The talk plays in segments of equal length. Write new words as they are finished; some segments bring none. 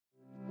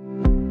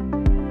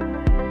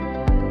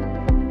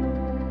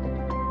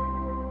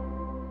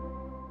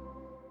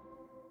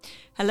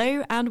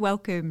Hello and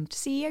welcome to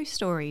CEO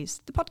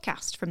Stories, the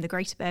podcast from the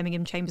Greater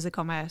Birmingham Chambers of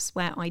Commerce,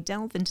 where I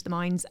delve into the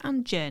minds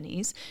and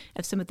journeys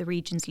of some of the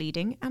region's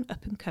leading and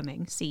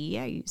up-and-coming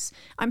CEOs.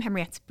 I'm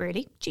Henrietta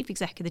Brady, Chief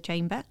Exec of the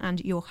Chamber and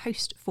your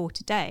host for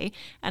today,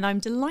 and I'm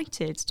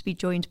delighted to be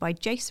joined by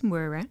Jason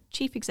Wouhra,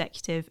 Chief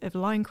Executive of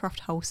Lioncroft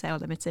Wholesale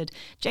Limited.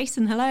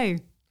 Jason, hello.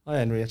 Hi,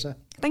 Henrietta.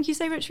 Thank you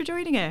so much for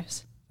joining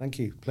us. Thank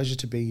you. Pleasure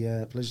to be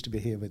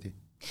here with you.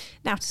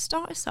 Now, to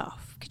start us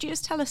off, could you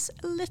just tell us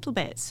a little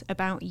bit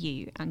about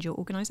you and your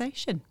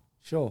organisation?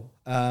 Sure.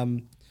 My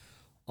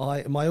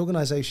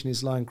organisation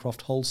is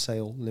Lioncroft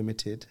Wholesale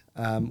Limited.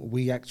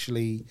 We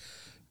actually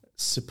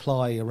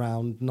supply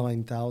around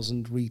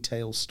 9,000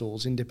 retail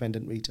stores,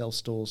 independent retail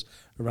stores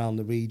around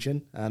the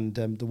region and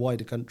the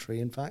wider country,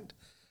 in fact,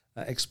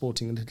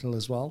 exporting a little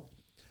as well.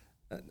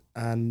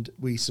 And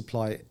we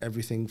supply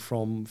everything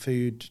from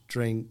food,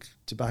 drink,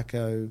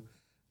 tobacco,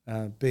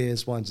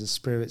 beers, wines and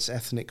spirits,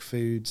 ethnic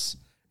foods,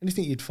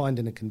 anything you'd find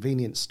in a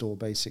convenience store,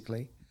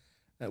 basically.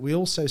 We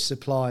also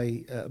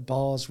supply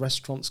bars,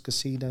 restaurants,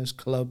 casinos,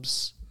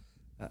 clubs,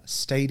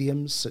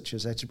 stadiums, such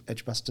as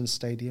Edgbaston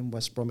Stadium,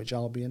 West Bromwich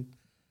Albion,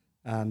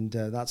 and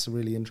that's a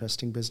really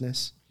interesting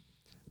business.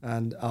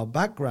 And our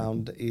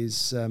background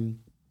is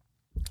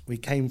we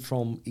came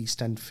from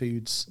East End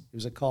Foods. It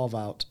was a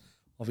carve-out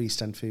of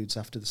East End Foods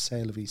after the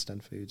sale of East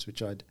End Foods,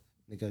 which I'd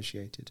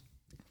negotiated.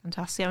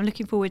 Fantastic. I'm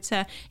looking forward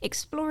to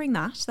exploring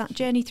that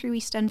journey through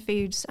East End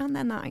Foods and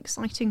then that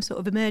exciting sort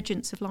of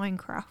emergence of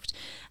Lioncroft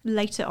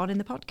later on in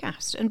the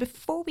podcast. And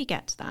before we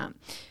get to that,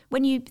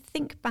 when you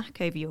think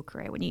back over your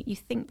career, when you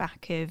think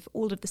back of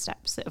all of the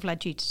steps that have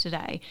led you to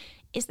today,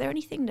 is there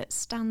anything that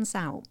stands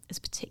out as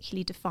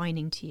particularly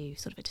defining to you,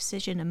 sort of a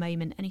decision, a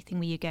moment, anything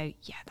where you go,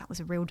 yeah, that was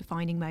a real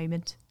defining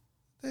moment?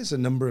 There's a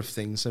number of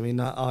things. I mean,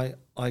 I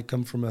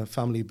come from a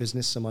family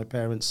business, so my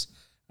parents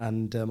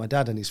and my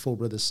dad and his four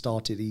brothers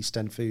started East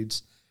End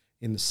Foods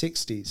in the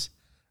 60s,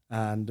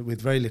 and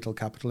with very little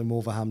capital in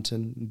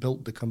Wolverhampton, and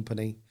built the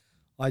company.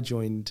 I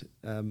joined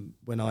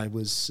when I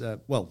was,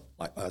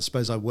 I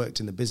suppose I worked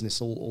in the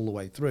business all the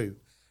way through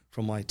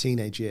from my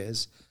teenage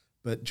years,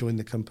 but joined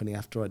the company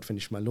after I'd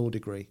finished my law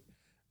degree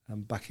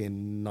back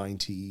in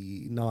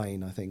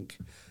 99, I think.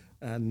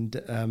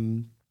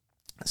 And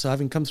so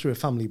having come through a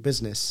family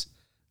business,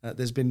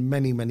 there's been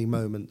many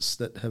moments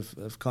that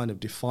have kind of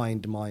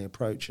defined my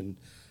approach and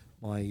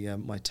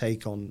my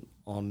take on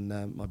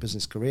my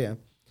business career.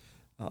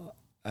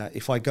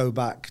 If I go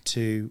back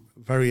to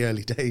very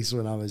early days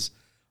when I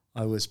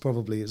was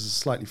probably, it's a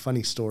slightly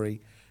funny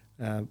story,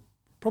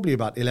 probably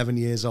about 11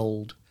 years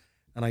old,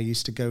 and I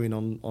used to go in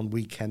on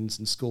weekends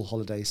and school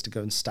holidays to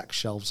go and stack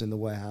shelves in the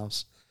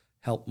warehouse,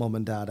 help mum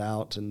and dad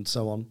out, and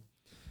so on.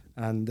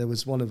 And there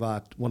was one of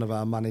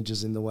our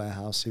managers in the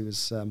warehouse who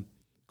was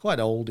quite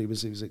old. He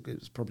was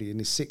probably in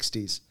his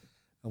 60s,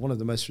 one of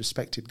the most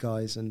respected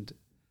guys, and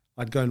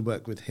I'd go and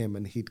work with him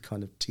and he'd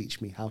kind of teach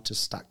me how to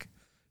stack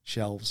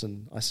shelves.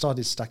 And I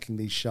started stacking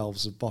these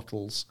shelves of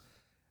bottles,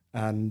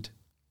 and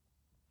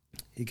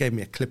he gave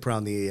me a clip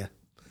around the ear,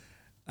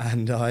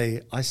 and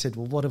I said,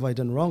 well, what have I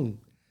done wrong?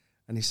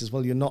 And he says,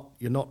 well, you're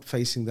not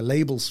facing the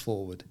labels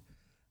forward.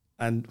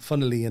 And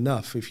funnily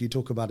enough, if you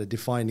talk about a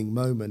defining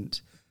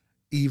moment,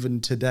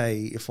 even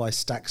today, if I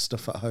stack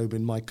stuff at home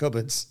in my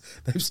cupboards,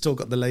 they've still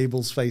got the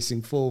labels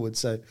facing forward.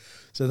 So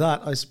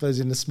that, I suppose,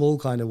 in a small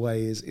kind of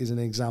way, is an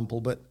example,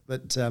 but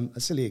a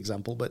silly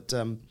example. But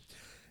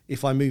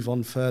if I move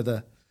on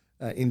further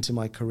into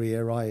my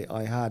career,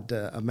 I had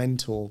a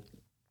mentor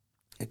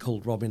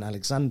called Robin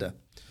Alexander,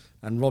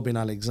 and Robin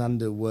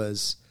Alexander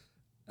was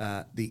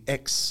the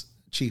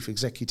ex-chief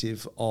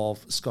executive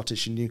of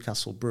Scottish and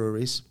Newcastle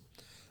breweries,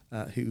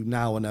 who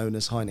now are known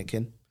as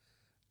Heineken,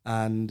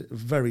 and a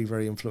very,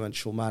 very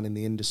influential man in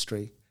the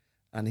industry.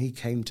 And he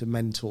came to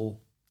mentor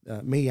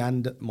me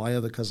and my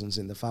other cousins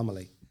in the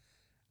family.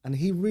 And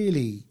he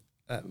really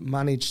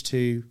managed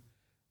to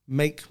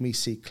make me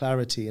see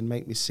clarity and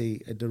make me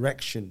see a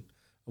direction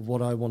of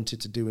what I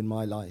wanted to do in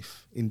my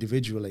life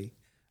individually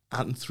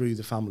and through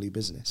the family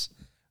business.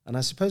 And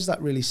I suppose that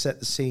really set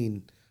the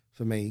scene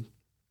for me.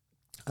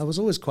 I was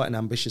always quite an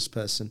ambitious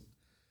person,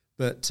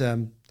 but,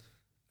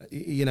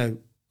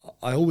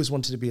 I always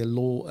wanted to be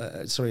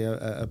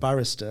a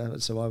barrister.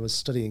 So I was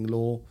studying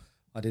law.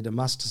 I did a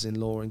master's in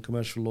law and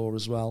commercial law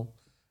as well.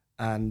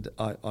 And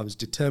I was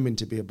determined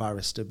to be a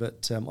barrister.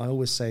 But I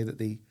always say that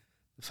the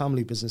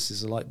family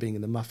businesses are like being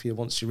in the mafia.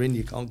 Once you're in,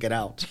 you can't get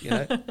out,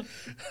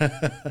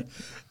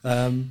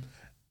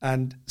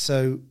 And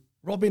so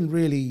Robin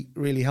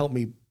really helped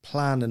me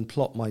plan and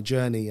plot my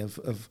journey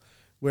of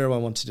where I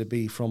wanted to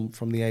be from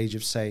the age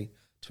of, say,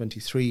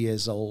 23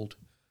 years old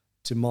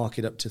to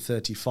market up to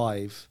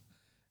 35.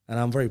 And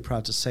I'm very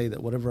proud to say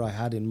that whatever I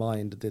had in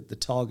mind, the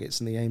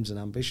targets and the aims and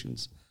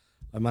ambitions,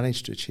 I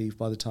managed to achieve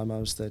by the time I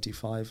was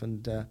 35,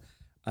 and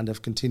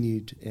have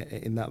continued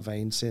in that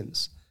vein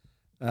since.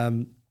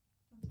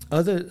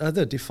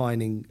 Other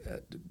defining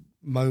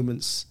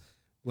moments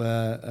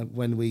were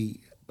when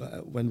we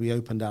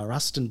opened our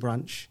Aston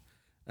branch,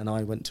 and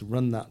I went to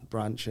run that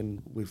branch,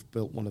 and we've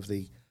built one of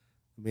the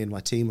Me and my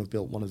team have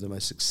built one of the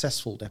most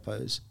successful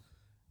depots,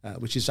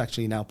 which is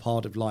actually now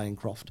part of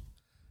Lioncroft,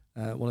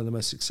 one of the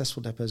most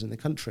successful depots in the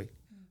country.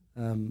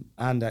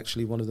 And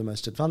actually one of the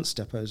most advanced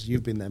depots.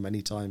 You've been there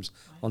many times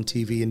on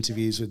TV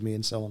interviews with me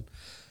and so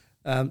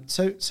on.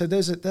 So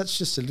that's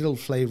just a little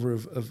flavour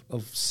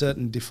of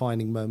certain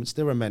defining moments.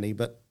 There are many,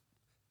 but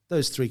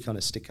those three kind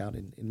of stick out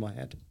in my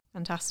head.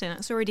 Fantastic.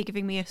 That's already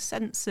giving me a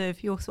sense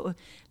of your sort of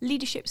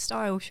leadership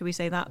style, shall we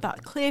say,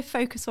 that clear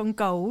focus on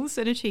goals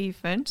and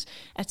achievement,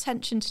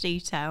 attention to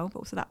detail, but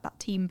also that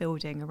team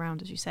building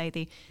around, as you say,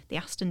 the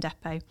Aston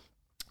Depot.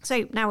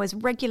 So now, as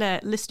regular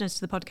listeners to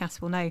the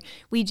podcast will know,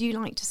 we do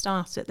like to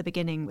start at the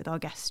beginning with our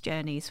guests'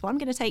 journeys. So I'm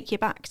going to take you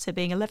back to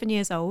being 11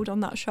 years old on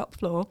that shop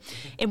floor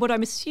in what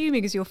I'm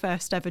assuming is your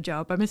first ever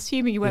job. I'm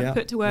assuming you weren't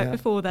put to work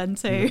before then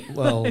too.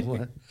 Well,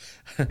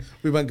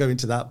 we won't go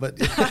into that, but...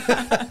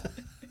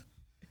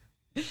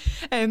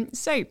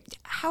 So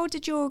how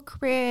did your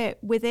career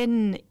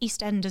within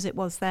East End as it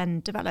was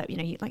then develop? You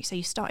know, like you say,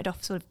 you started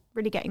off sort of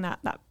really getting that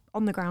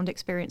on-the-ground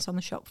experience on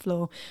the shop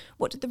floor.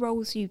 What did the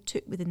roles you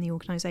took within the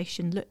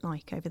organisation look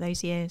like over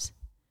those years?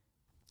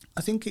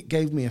 I think it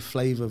gave me a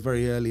flavour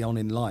very early on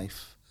in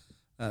life.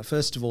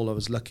 First of all, I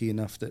was lucky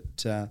enough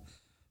that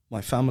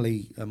my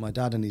family, my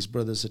dad and his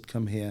brothers had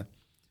come here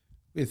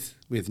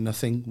with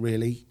nothing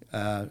really,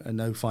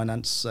 no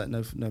finance,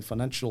 no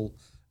financial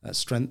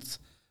strength,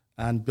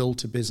 and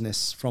built a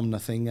business from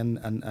nothing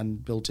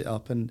and built it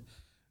up. And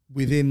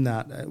within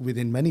that,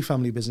 within many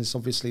family business,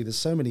 obviously there's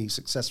so many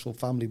successful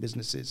family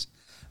businesses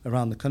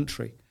around the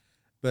country,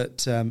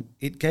 but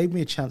it gave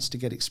me a chance to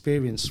get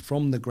experience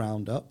from the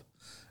ground up.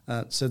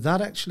 So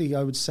that actually,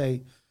 I would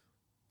say,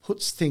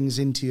 puts things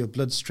into your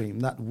bloodstream,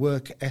 that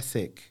work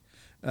ethic.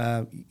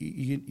 I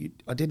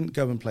didn't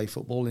go and play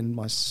football in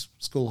my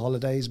school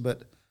holidays,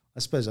 but I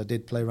suppose I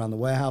did play around the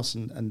warehouse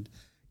and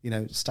you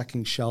know,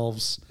 stacking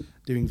shelves,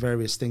 doing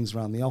various things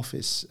around the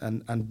office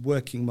and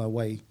working my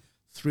way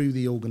through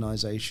the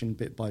organisation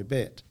bit by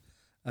bit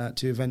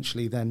to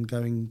eventually then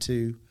going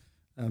to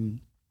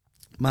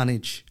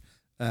manage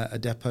a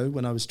depot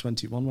when I was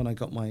 21, when I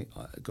got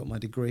my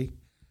degree.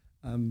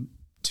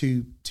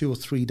 2 or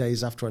 3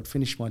 days after I'd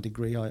finished my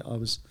degree, I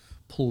was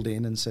pulled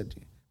in and said,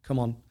 come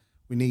on,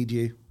 we need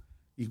you.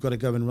 You've got to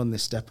go and run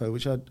this depot,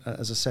 which,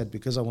 as I said,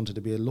 because I wanted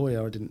to be a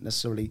lawyer, I didn't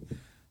necessarily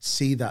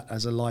see that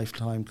as a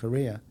lifetime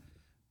career.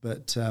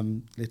 But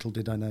little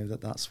did I know that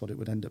that's what it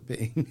would end up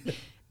being.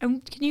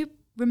 And can you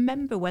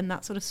remember when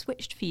that sort of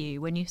switched for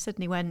you, when you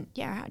suddenly went,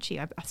 yeah, actually,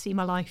 I see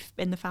my life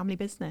in the family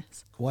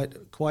business?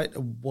 Quite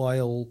a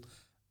while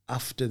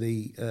after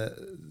the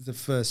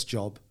first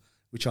job,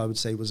 which I would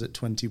say was at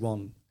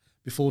 21.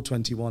 Before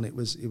 21, it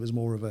was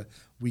more of a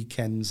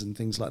weekends and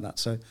things like that.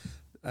 So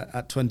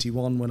at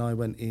 21, when I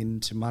went in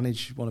to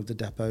manage one of the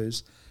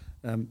depots,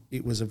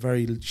 it was a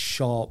very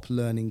sharp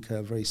learning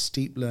curve, very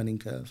steep learning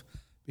curve,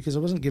 because I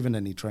wasn't given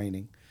any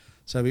training.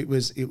 So it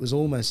was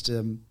almost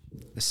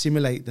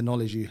assimilate the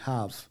knowledge you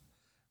have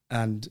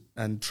and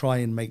try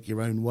and make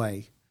your own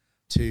way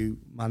to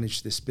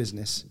manage this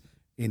business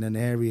in an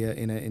area,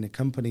 in a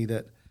company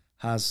that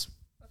has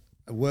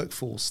a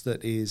workforce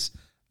that is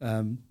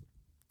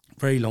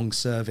very long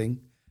serving,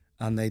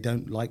 and they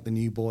don't like the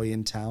new boy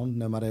in town,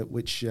 no matter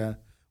which of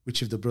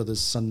the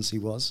brothers' sons he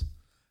was.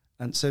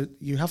 And so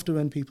you have to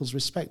earn people's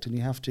respect, and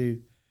you have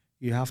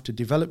to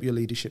develop your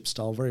leadership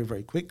style very,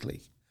 very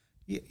quickly.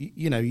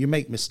 You know, you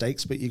make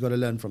mistakes, but you've got to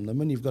learn from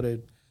them, and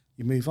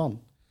you move on.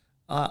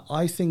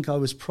 I think I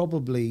was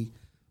probably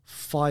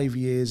 5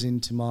 years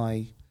into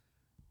my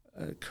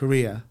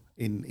career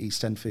in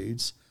East End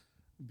Foods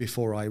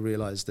before I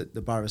realised that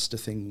the barrister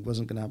thing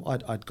wasn't going to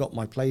happen. I'd got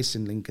my place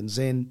in Lincoln's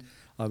Inn.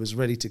 I was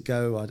ready to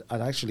go.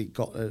 I'd actually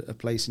got a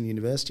place in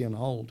university on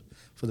hold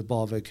for the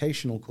bar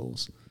vocational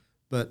course.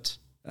 But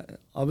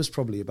I was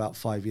probably about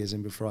 5 years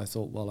in before I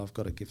thought, well, I've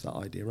got to give that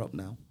idea up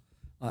now.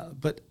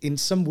 But in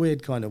some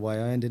weird kind of way,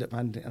 I ended up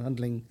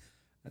handling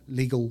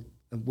legal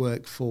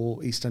work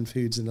for East End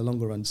Foods in the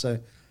longer run. So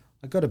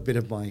I got a bit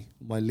of my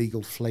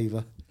legal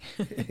flavour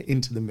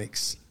into the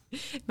mix.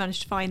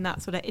 Managed to find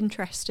that sort of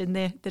interest in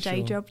the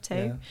day job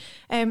too.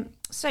 Yeah.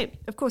 So,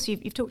 of course,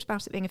 you've talked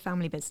about it being a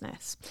family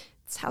business.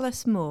 Tell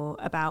us more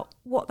about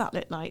what that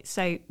looked like.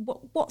 So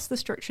what's the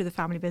structure of the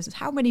family business?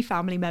 How many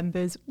family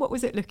members? What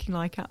was it looking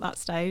like at that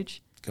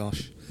stage?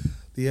 Gosh,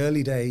 the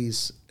early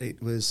days,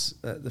 it was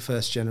the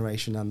first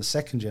generation and the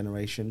second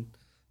generation.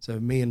 So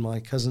me and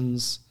my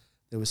cousins,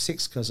 there were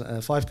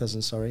 5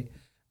 cousins,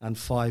 and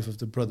 5 of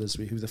the brothers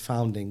who were the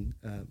founding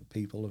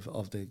people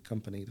of the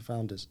company, the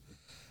founders.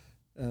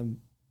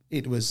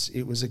 It was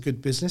a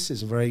good business.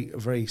 It's a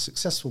very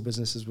successful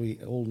business, as we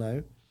all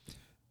know.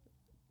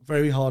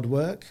 Very hard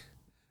work.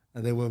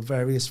 There were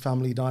various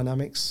family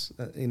dynamics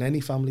in any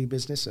family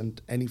business,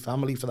 and any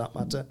family for that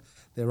matter.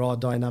 There are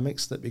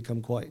dynamics that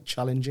become quite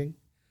challenging.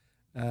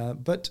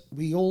 But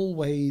we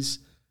always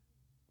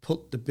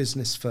put the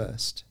business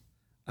first.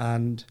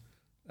 And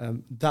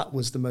that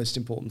was the most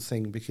important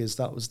thing, because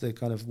that was the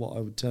kind of what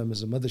I would term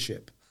as a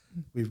mothership.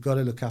 We've got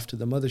to look after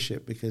the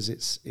mothership, because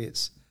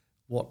it's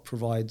what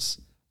provides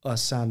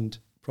us and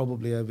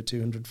probably over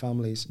 200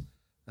 families.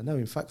 No,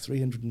 in fact,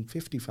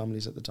 350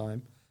 families at the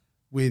time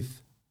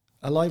with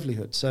a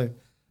livelihood. So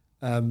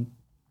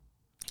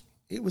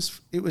it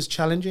was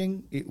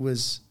challenging. It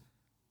was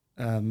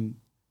kind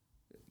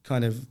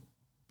of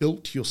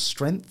built your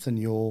strength and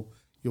your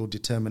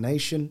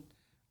determination.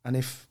 And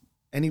if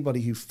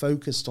anybody who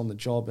focused on the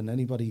job and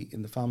anybody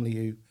in the family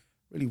who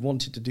really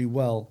wanted to do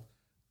well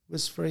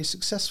was very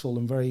successful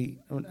and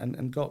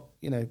got,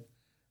 a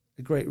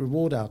great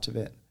reward out of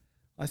it.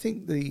 I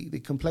think the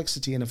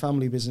complexity in a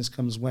family business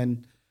comes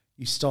when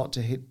you start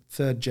to hit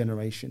third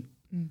generation.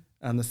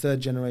 And the third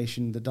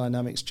generation, the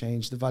dynamics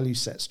change, the value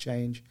sets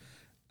change,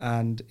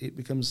 and it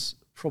becomes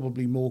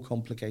probably more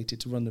complicated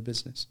to run the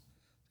business.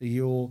 So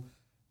your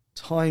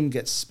time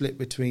gets split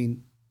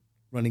between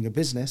running a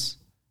business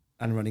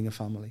and running a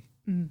family.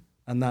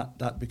 And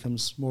that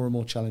becomes more and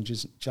more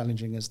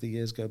challenging as the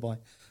years go by.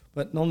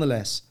 But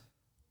nonetheless,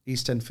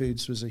 East End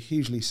Foods was a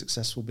hugely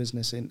successful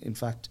business, in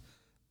fact,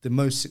 the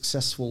most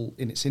successful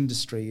in its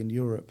industry in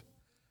Europe.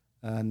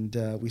 And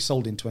we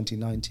sold in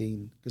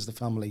 2019 because the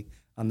family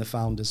and the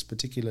founders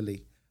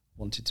particularly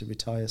wanted to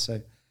retire.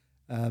 So,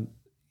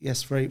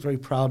 yes, very, very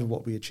proud of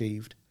what we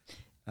achieved.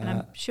 And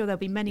I'm sure there'll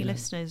be many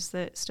listeners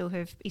that still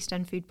have East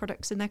End food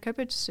products in their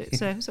cupboards.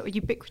 It's a sort of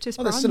ubiquitous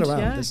brand. They're still around.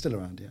 Yeah. They're still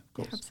around, yeah, of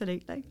course.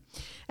 Absolutely.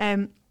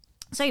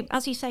 So,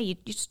 as you say, you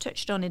just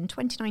touched on in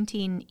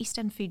 2019, East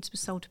End Foods was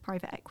sold to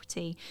private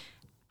equity.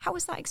 How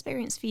was that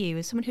experience for you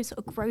as someone who's sort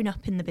of grown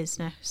up in the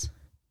business?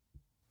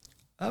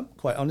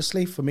 Quite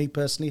honestly, for me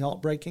personally,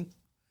 heartbreaking.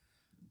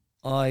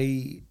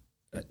 I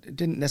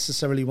didn't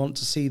necessarily want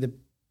to see the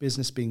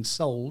business being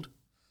sold.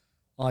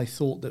 I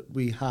thought that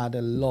we had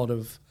a lot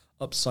of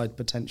upside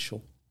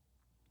potential,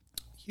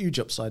 huge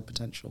upside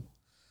potential.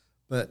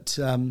 But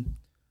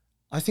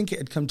I think it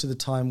had come to the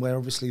time where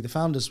obviously the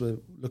founders were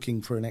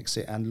looking for an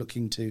exit and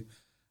looking to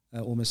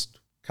almost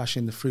cash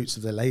in the fruits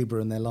of their labour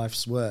and their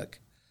life's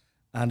work.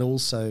 And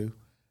also,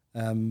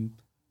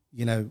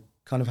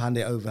 kind of hand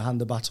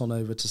the baton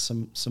over to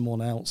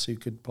someone else who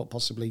could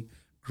possibly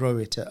grow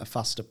it at a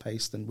faster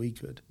pace than we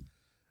could.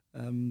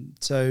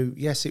 So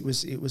yes, it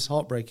was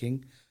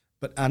heartbreaking,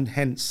 and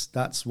hence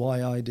that's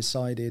why I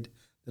decided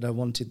that I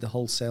wanted the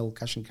wholesale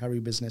cash and carry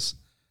business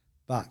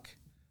back,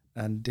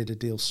 and did a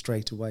deal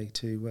straight away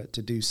to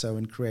do so,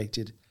 and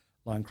created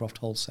Lioncroft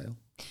Wholesale.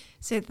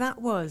 So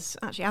that was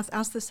actually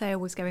as the sale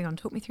was going on.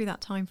 Talk me through that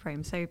time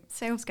frame. So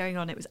sales going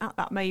on. It was at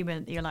that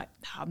moment that you're like,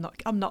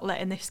 I'm not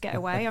letting this get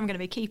away. I'm going to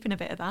be keeping a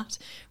bit of that.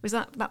 Was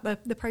that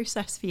the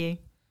process for you?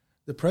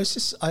 The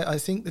process. I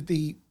think that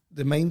the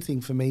main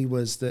thing for me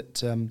was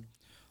that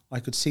I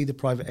could see the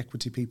private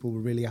equity people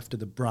were really after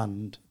the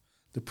brand,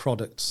 the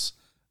products,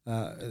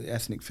 the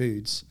ethnic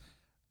foods,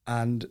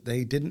 and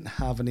they didn't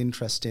have an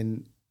interest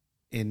in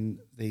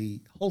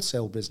the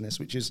wholesale business,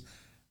 which is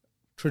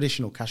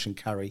traditional cash and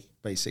carry,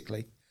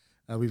 basically.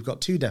 We've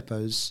got 2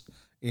 depots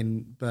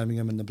in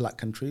Birmingham and the Black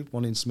Country,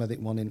 one in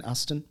Smethwick, one in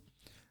Aston.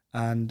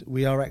 And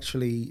we are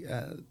actually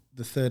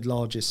the 3rd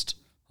largest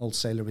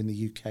wholesaler in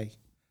the UK,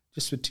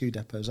 just with 2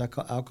 depots.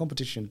 Our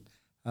competition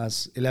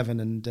has 11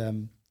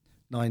 and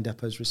 9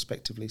 depots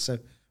respectively. So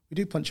we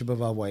do punch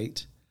above our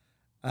weight.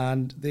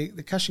 And the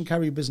cash and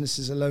carry business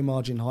is a low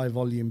margin, high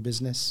volume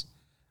business.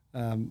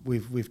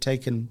 We've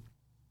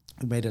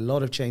made a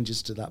lot of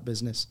changes to that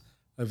business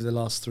over the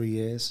last 3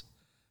 years.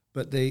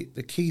 But the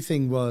key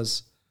thing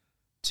was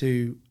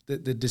the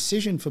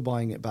decision for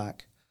buying it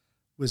back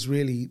was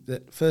really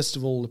that, first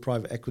of all, the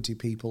private equity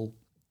people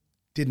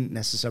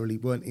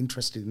weren't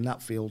interested in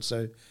that field.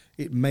 So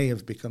it may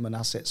have become an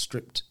asset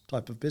stripped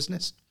type of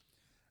business.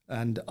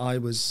 And I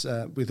was,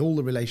 with all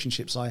the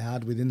relationships I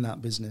had within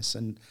that business,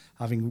 and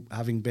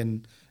having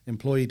been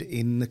employed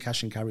in the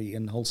cash and carry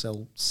and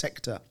wholesale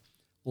sector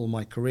all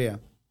my career,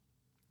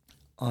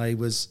 I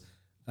was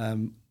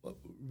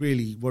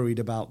really worried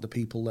about the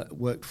people that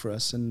worked for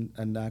us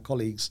and our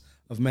colleagues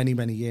of many,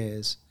 many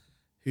years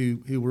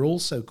who were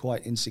also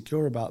quite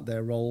insecure about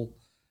their role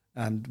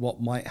and what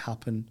might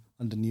happen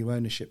under new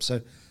ownership. So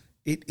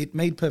it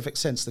made perfect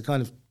sense. The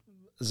kind of,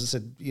 as I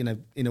said,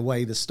 in a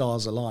way, the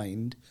stars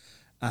aligned.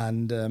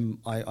 And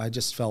I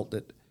just felt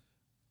that,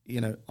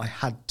 I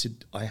had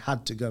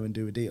to go and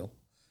do a deal.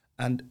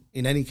 And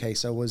in any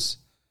case, I was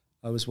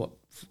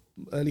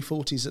early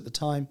 40s at the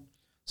time.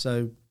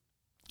 So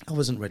I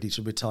wasn't ready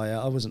to retire.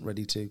 I wasn't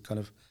ready to kind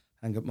of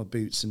hang up my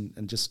boots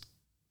and just,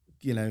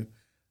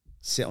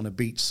 sit on a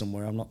beach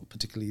somewhere. I'm not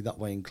particularly that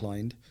way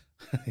inclined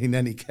in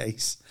any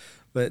case.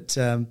 But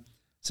so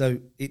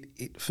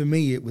it for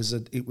me, it was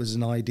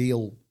an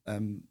ideal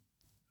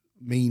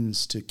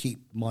means to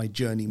keep my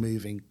journey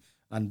moving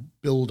and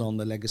build on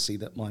the legacy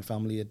that my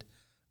family had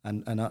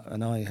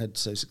and I had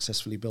so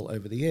successfully built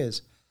over the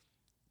years.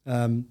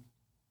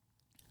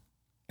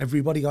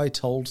 Everybody I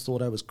told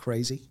thought I was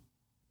crazy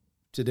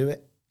to do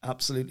it.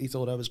 Absolutely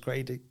thought I was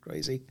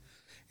crazy.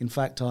 In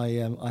fact, I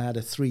had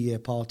a 3-year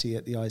party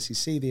at the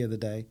ICC the other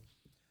day,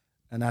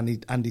 and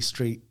Andy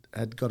Street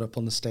had got up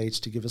on the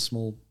stage to give a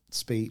small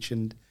speech,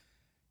 and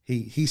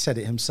he said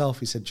it himself.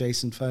 He said,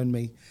 "Jason phoned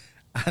me,"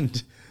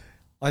 and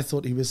I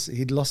thought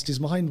he'd lost his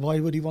mind. Why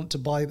would he want to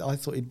buy that? I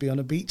thought he'd be on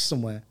a beach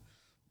somewhere.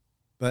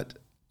 But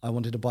I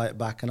wanted to buy it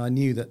back, and I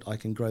knew that I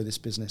can grow this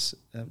business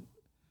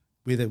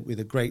with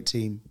a great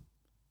team,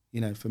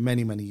 for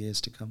many, many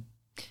years to come.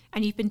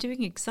 And you've been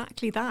doing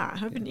exactly that,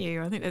 haven't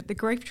you? I think that the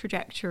growth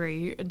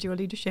trajectory and your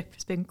leadership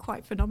has been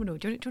quite phenomenal.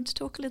 Do you want to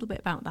talk a little bit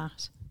about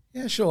that?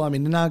 Yeah, sure. I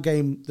mean, in our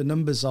game, the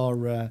numbers are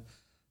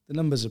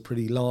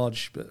pretty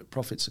large, but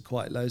profits are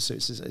quite low. So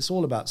it's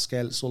all about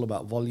scale. It's all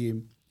about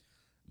volume.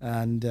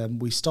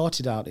 And we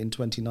started out in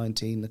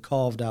 2019. The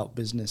carved out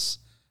business,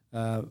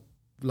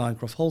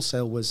 Lioncroft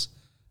Wholesale, was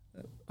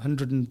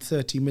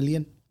 130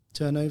 million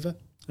turnover,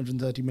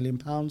 130 million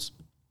pounds,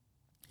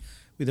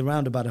 with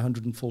around about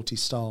 140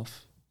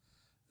 staff.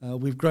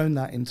 We've grown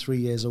that in 3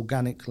 years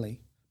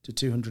organically to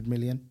 200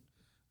 million.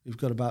 We've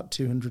got about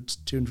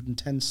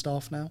 210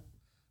 staff now.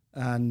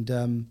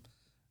 And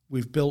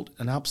we've built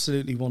an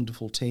absolutely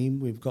wonderful team.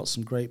 We've got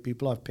some great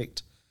people. I've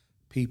picked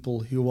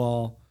people who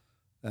are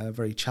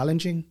very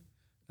challenging.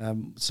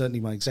 Certainly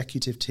my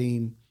executive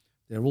team,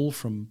 they're all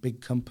from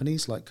big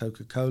companies like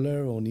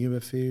Coca-Cola or Newer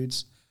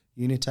Foods,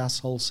 Unitas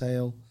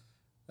Wholesale,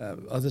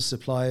 other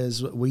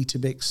suppliers,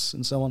 Weetabix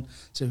and so on.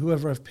 So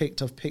whoever I've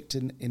picked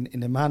in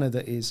a manner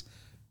that is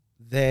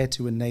there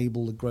to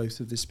enable the growth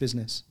of this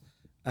business.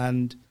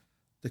 And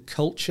the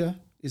culture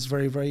is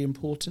very, very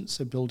important.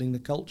 So building the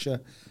culture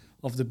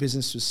of the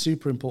business was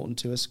super important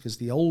to us, because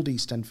the old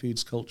East End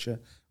Foods culture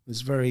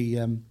was very,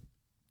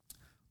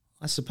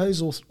 I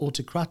suppose,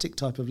 autocratic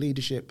type of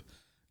leadership,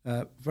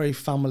 very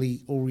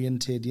family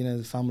oriented,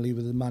 the family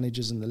with the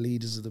managers and the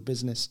leaders of the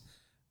business.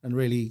 And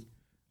really,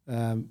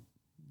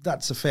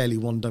 that's a fairly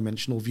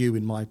one-dimensional view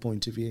in my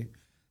point of view.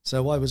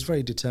 So I was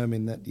very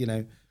determined that,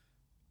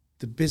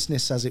 the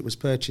business as it was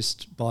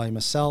purchased by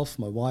myself,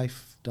 my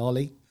wife,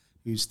 Darlie,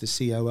 who's the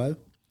COO,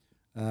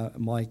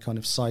 my kind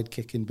of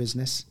sidekick in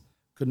business,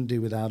 couldn't do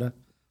without her,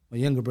 my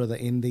younger brother,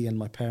 Indy, and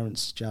my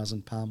parents, Jazz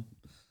and Pam.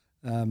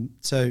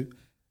 So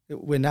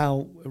we're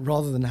now,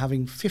 rather than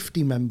having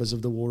 50 members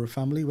of the Wouhra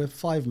family, we're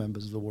 5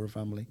 members of the Wouhra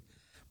family.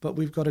 But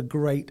we've got a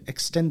great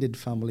extended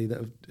family that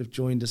have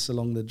joined us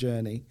along the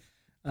journey.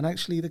 And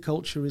actually the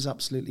culture is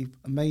absolutely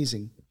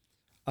amazing.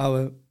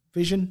 Our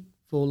vision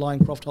for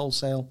Lioncroft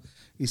Wholesale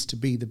is to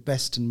be the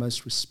best and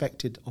most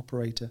respected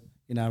operator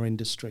in our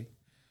industry.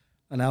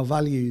 And our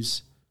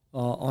values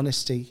are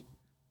honesty,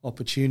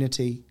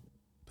 opportunity,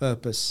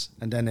 purpose,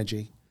 and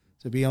energy.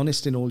 So be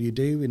honest in all you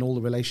do, in all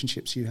the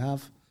relationships you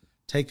have.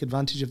 Take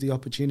advantage of the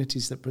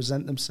opportunities that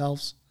present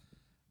themselves,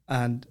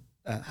 and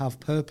have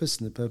purpose,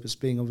 and the purpose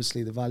being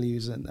obviously the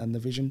values and the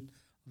vision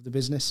of the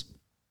business,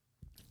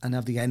 and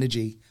have the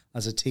energy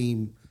as a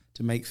team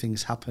to make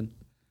things happen.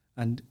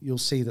 And you'll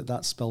see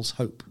that spells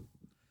hope.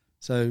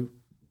 So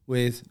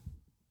with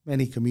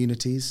many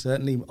communities,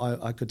 certainly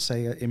I could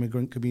say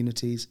immigrant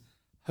communities,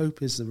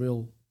 hope is the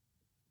real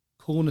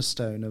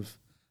cornerstone of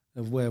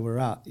where we're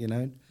at,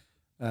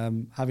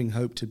 having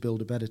hope to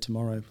build a better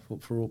tomorrow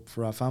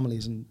for our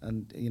families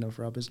and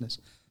for our business.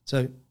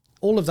 So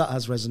all of that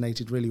has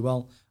resonated really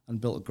well and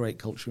built a great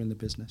culture in the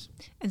business.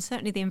 And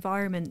certainly the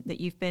environment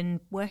that you've been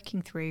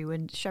working through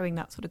and showing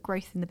that sort of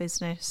growth in the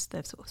business,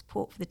 the sort of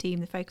support for the team,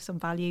 the focus on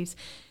values,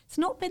 it's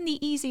not been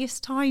the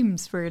easiest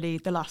times really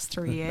the last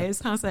 3 years,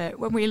 has it?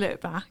 When we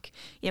look back,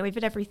 we've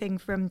had everything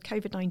from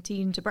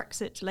COVID-19 to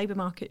Brexit to labour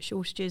market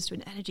shortages to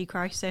an energy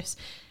crisis.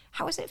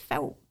 How has it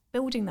felt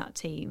building that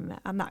team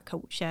and that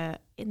culture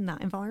in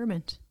that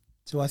environment?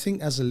 So I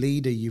think as a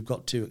leader, you've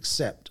got to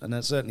accept, and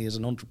certainly as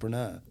an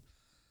entrepreneur,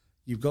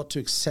 you've got to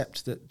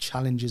accept that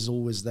challenge is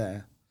always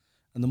there.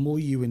 And the more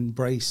you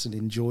embrace and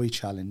enjoy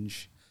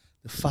challenge,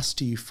 the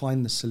faster you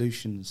find the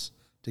solutions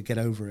to get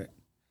over it.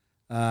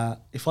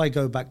 If I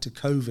go back to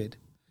COVID,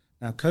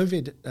 now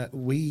COVID,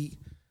 we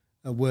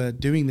were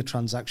doing the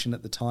transaction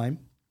at the time.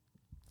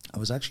 I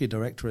was actually a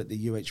director at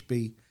the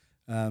UHB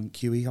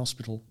QE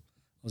hospital.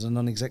 I was a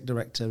non-exec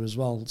director as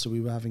well, so we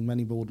were having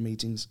many board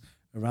meetings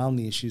around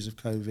the issues of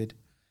COVID. It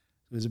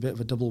was a bit of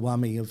a double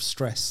whammy of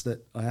stress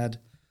that I had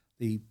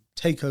the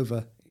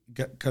takeover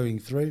going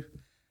through,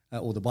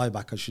 or the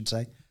buyback, I should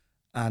say,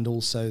 and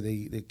also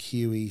the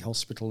QE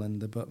hospital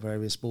and the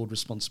various board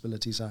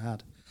responsibilities I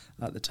had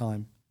at the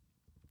time.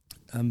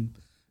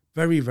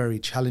 Very, very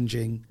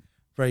challenging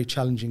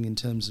in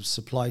terms of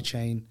supply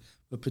chain,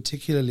 but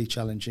particularly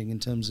challenging in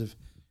terms of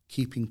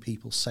keeping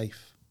people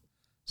safe.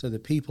 So the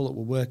people that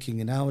were working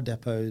in our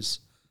depots,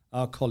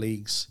 our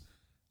colleagues,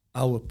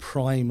 our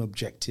prime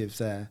objective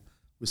there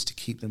was to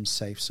keep them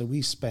safe. So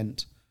we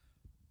spent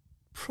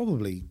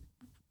probably,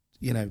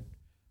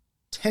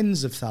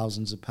 tens of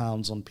thousands of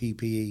pounds on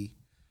PPE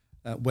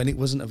when it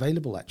wasn't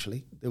available,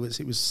 actually. It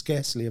was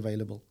scarcely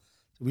available.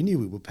 So we knew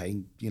we were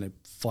paying,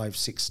 5,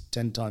 6,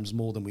 10 times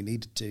more than we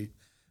needed to.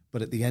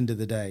 But at the end of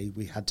the day,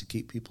 we had to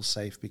keep people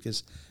safe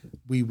because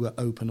we were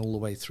open all the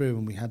way through,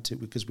 and we had to,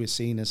 because we're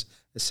seen as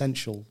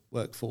essential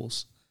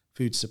workforce,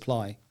 food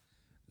supply,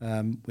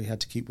 we had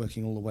to keep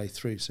working all the way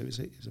through. So it was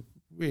a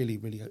really,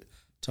 really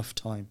tough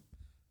time.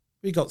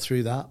 We got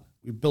through that.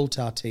 We built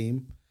our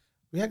team.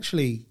 We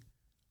actually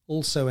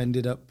also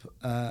ended up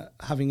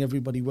having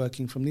everybody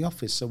working from the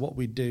office. So what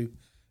we'd do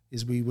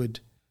is we would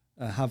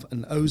have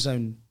an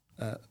ozone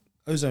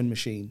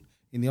machine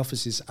in the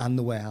offices and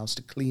the warehouse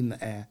to clean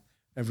the air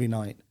every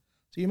night.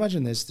 So you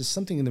imagine there's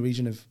something in the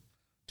region of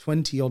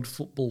 20 odd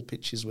football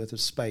pitches worth of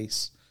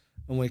space,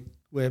 and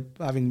we're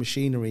having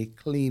machinery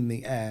clean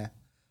the air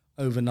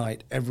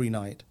overnight every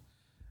night,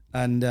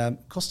 and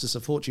cost us a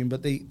fortune.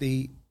 But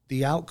the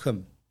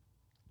outcome,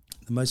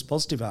 the most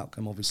positive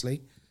outcome,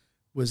 obviously,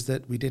 was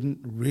that we didn't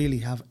really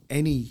have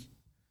any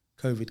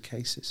COVID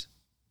cases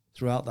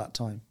throughout that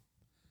time.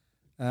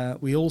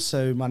 We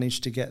also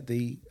managed to get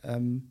the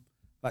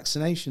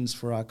vaccinations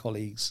for our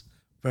colleagues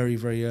very,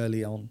 very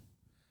early on,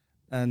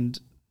 and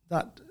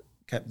that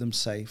kept them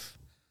safe.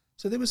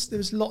 So there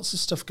was lots of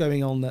stuff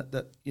going on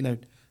that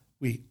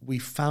we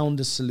found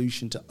a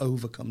solution to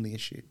overcome the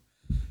issue.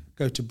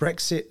 Go to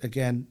Brexit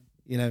again,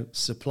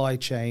 supply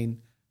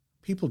chain.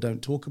 People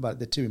don't talk about it.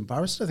 They're too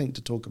embarrassed, I think,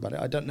 to talk about it.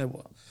 I don't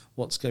know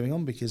what's going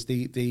on, because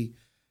the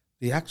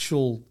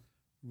actual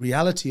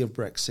reality of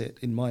Brexit,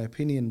 in my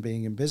opinion,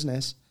 being in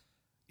business,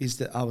 is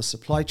that our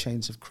supply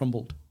chains have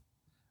crumbled.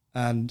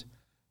 And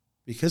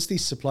because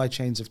these supply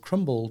chains have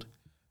crumbled,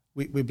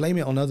 we blame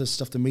it on other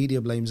stuff. The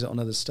media blames it on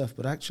other stuff.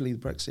 But actually,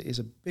 Brexit is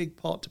a big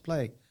part to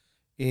play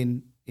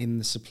in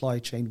the supply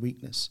chain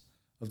weakness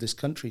of this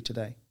country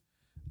today.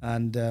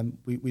 And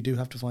we do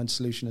have to find a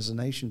solution as a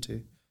nation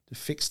to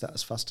fix that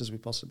as fast as we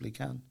possibly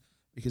can,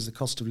 because the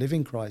cost of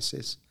living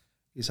crisis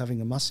is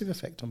having a massive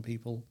effect on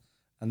people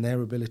and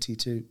their ability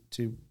to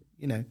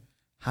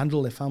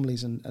handle their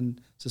families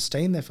and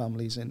sustain their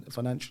families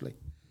financially.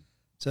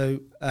 So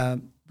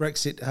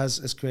Brexit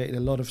has created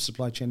a lot of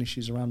supply chain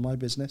issues around my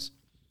business,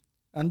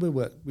 and we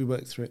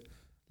work through it.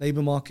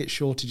 Labour market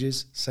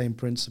shortages, same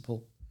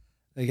principle.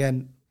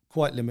 Again,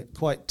 quite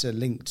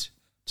linked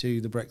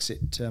to the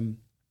Brexit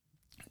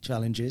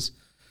challenges.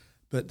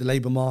 But the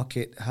labour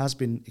market has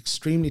been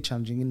extremely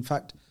challenging. In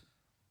fact,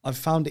 I've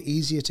found it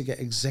easier to get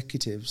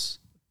executives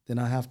than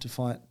I have to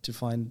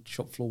find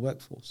shop floor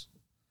workforce.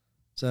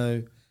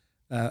 So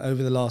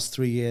over the last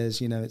 3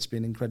 years, it's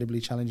been incredibly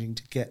challenging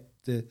to get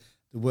the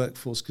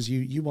workforce, because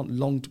you want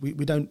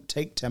we don't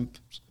take temp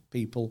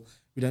people,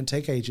 we don't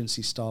take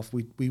agency staff.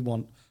 We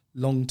want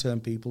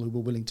long-term people who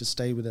are willing to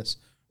stay with us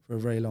for a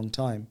very long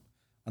time,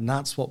 and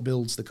that's what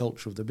builds the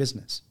culture of the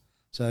business.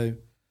 So,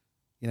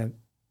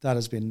 that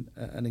has been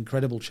an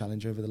incredible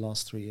challenge over the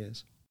last 3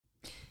 years.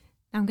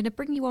 Now I'm going to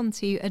bring you on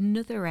to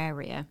another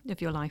area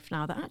of your life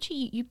now that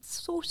actually you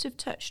sort of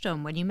touched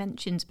on when you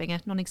mentioned being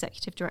a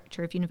non-executive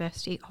director of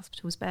University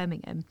Hospitals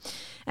Birmingham.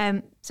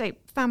 So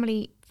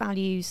family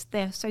values,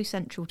 they're so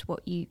central to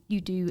what you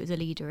do as a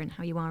leader and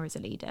how you are as a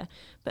leader.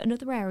 But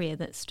another area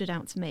that stood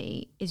out to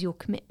me is your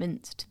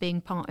commitment to being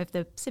part of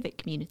the civic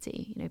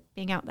community,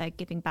 being out there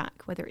giving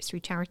back, whether it's through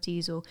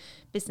charities or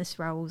business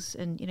roles.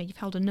 And, you've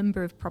held a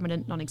number of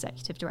prominent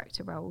non-executive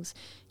director roles,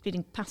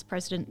 including past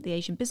president of the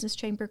Asian Business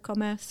Chamber of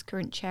Commerce,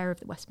 current chair of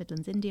the West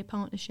Midlands India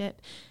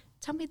Partnership.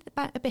 Tell me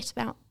a bit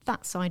about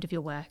that side of your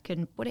work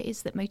and what it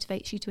is that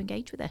motivates you to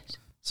engage with it.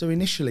 So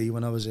initially,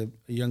 when I was a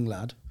young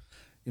lad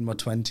in my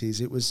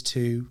 20s,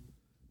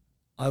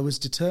 I was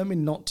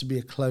determined not to be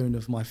a clone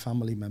of my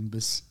family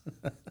members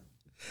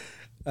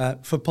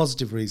for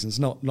positive reasons,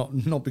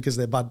 not because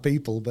they're bad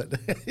people, but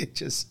it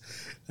just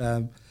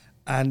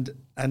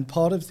and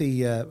part of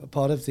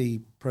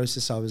the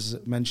process I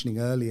was mentioning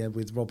earlier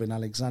with Robin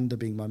Alexander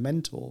being my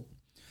mentor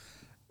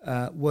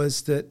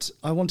was that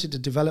I wanted to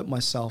develop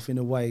myself in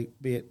a way,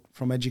 be it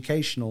from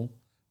educational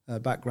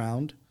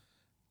background,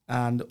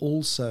 and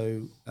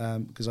also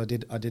because I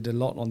did a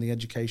lot on the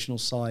educational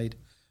side.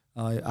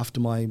 After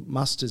my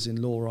master's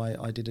in law,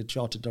 I did a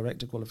chartered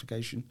director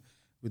qualification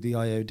with the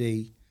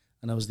IOD,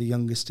 and I was the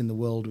youngest in the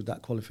world with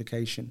that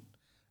qualification.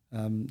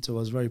 So I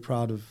was very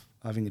proud of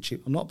having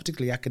achieved. I'm not a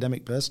particularly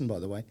academic person, by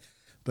the way,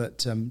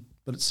 but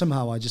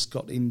somehow I just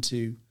got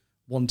into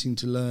wanting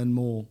to learn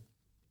more.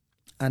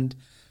 And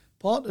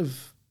part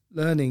of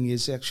learning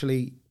is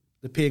actually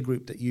the peer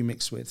group that you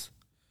mix with,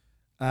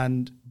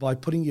 and by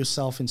putting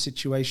yourself in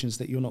situations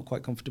that you're not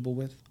quite comfortable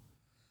with.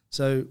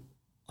 So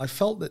I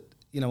felt that,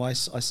 I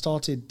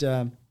started,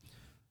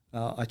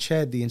 I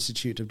chaired the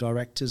Institute of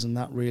Directors, and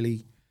that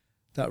really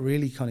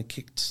kind of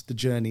kicked the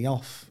journey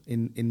off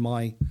in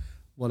my,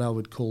 what I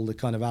would call the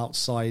kind of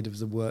outside of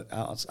the work,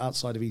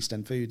 outside of East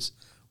End Foods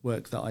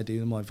work that I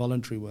do, my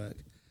voluntary work.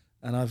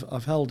 And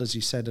I've held, as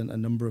you said, a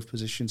number of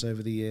positions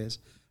over the years.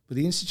 But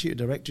the Institute of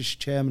Directors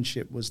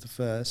chairmanship was the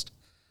first.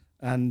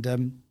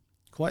 And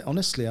quite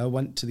honestly, I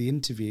went to the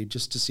interview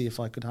just to see if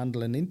I could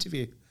handle an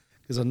interview,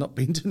 because I'd not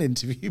been to an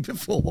interview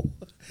before.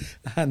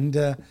 And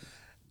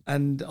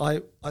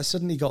I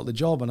suddenly got the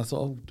job, and I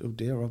thought, oh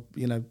dear,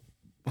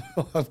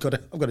 I've got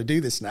to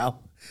do this now.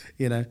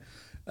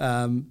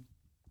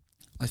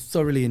 I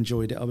thoroughly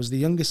enjoyed it. I was the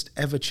youngest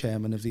ever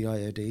chairman of the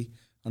IOD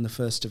and the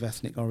first of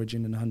ethnic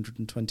origin in a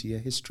 120-year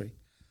history.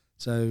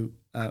 So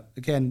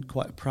again,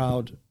 quite a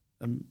proud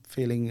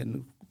feeling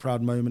and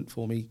proud moment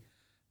for me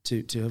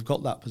to have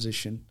got that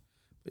position.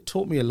 It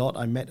taught me a lot.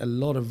 I met a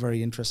lot of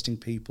very interesting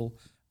people,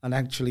 and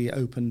actually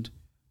opened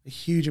a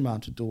huge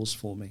amount of doors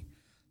for me.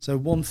 So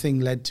one thing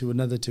led to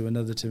another,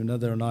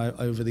 and I,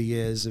 over the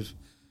years,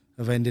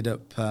 have ended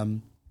up.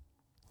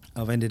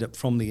 I've ended up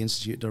from the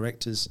Institute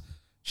Directors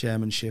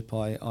Chairmanship.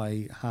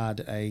 I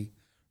had a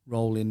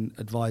role in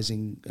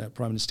advising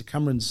Prime Minister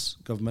Cameron's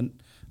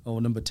government,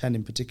 or Number 10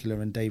 in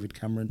particular, and David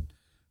Cameron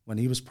when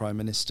he was Prime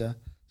Minister.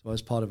 So I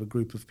was part of a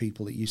group of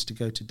people that used to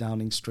go to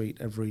Downing Street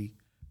every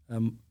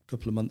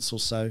couple of months or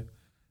so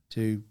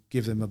to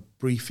give them a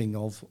briefing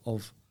of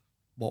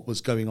what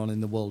was going on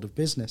in the world of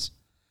business.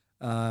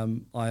 I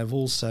have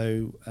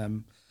also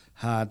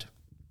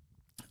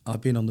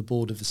I've been on the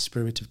board of the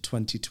Spirit of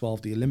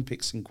 2012, the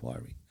Olympics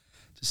inquiry,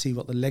 to see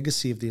what the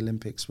legacy of the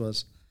Olympics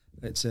was.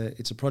 It's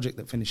a project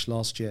that finished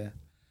last year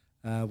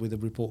with a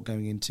report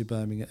going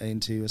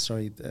into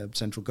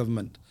central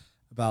government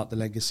about the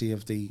legacy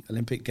of the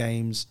Olympic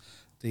Games,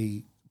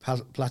 the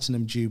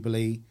Platinum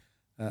Jubilee,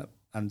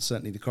 and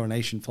certainly the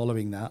coronation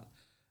following that,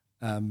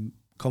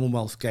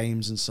 Commonwealth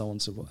Games and so on.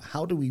 So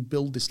how do we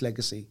build this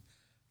legacy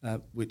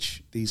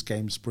which these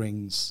games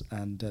brings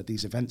and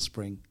these events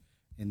bring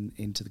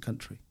into the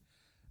country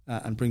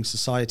and bring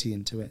society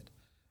into it?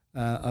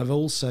 I've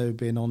also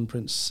been on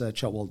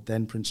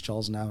then Prince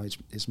Charles, now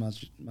His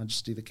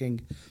Majesty the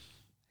King,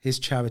 his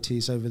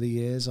charities over the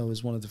years. I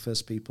was one of the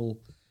first people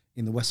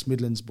in the West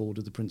Midlands board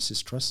of the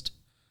Prince's Trust,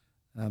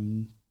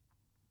 and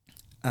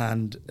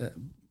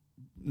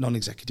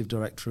non-executive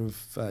director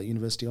of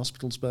University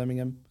Hospitals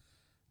Birmingham,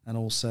 and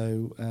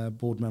also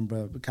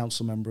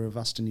council member of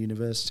Aston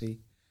University.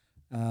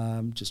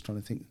 Just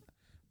trying to think.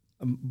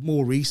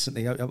 More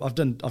recently, I've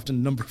done a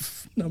number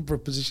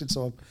of positions,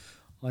 so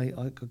I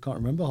can't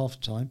remember half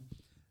the time.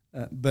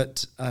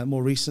 But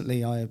more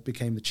recently, I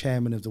became the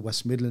chairman of the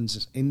West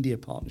Midlands India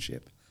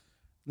Partnership.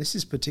 This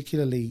is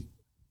particularly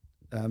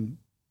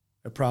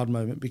a proud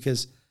moment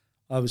because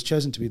I was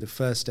chosen to be the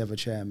first ever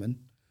chairman,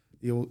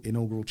 the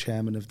inaugural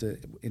chairman of the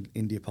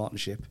India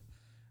Partnership,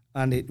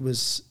 and it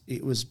was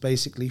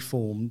basically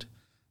formed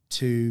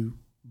to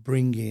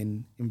bring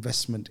in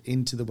investment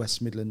into the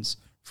West Midlands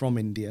from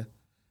India,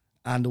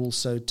 and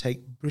also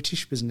take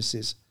British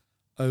businesses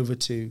over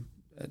to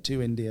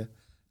India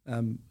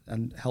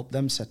and help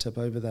them set up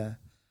over there.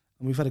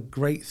 And we've had a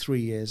great 3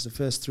 years. The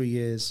first 3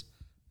 years,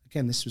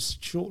 again, this was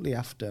shortly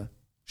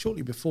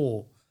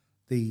before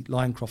the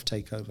Lioncroft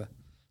takeover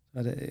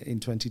in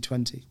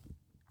 2020.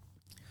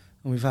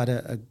 And we've had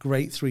a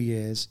great 3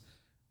 years,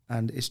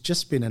 and it's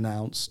just been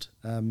announced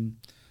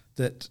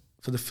that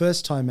for the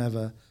first time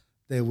ever,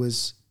 there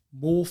was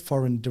more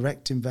foreign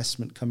direct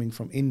investment coming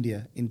from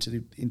India into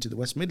the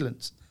West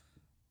Midlands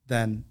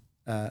than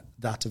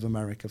that of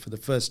America for the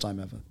first time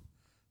ever.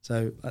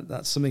 So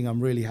that's something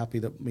I'm really happy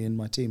that me and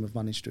my team have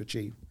managed to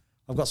achieve.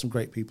 I've got some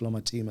great people on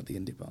my team at the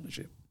India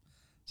Partnership.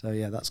 So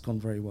yeah, that's gone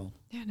very well.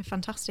 Yeah, and a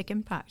fantastic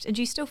impact. And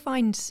do you still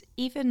find,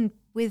 even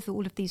with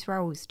all of these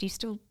roles, do you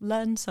still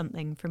learn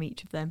something from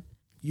each of them?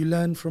 You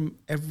learn from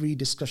every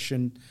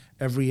discussion,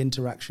 every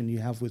interaction you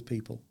have with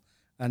people.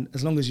 And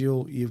as long as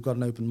you've got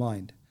an open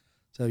mind.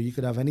 So you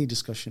could have any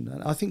discussion.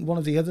 And I think one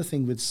of the other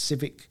thing with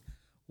civic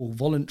or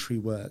voluntary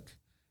work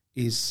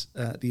is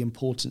the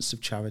importance of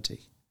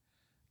charity.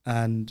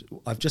 And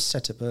I've just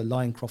set up a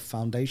Lioncroft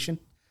Foundation.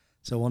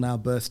 So on our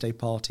birthday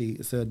party,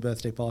 third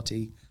birthday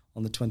party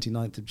on the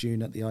 29th of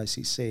June at the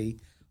ICC,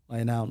 I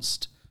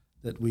announced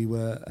that we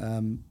were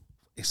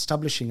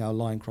establishing our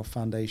Lioncroft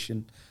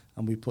Foundation,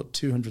 and we put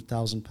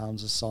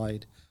 £200,000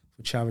 aside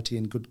for charity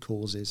and good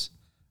causes.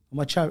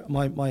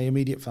 My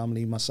immediate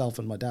family, myself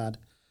and my dad,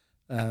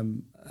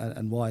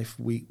 and wife,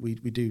 we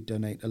do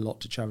donate a lot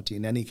to charity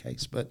in any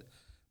case, but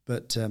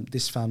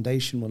this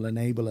foundation will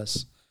enable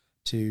us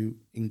to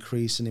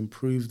increase and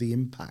improve the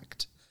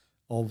impact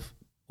of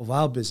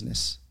our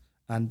business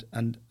and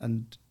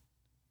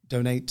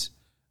donate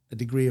a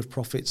degree of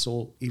profits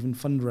or even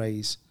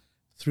fundraise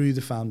through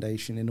the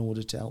foundation in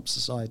order to help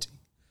society,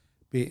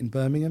 be it in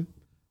Birmingham,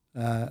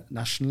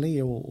 nationally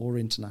or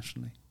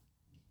internationally.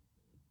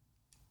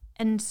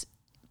 And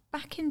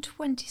back in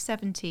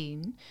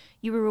 2017,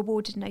 you were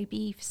awarded an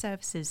OBE for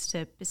services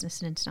to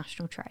business and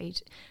international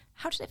trade.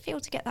 How did it feel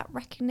to get that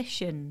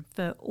recognition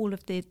for all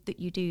of that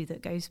you do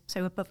that goes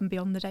so above and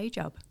beyond the day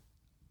job?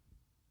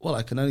 Well,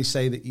 I can only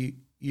say that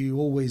you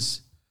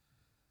always,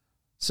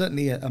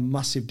 certainly a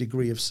massive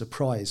degree of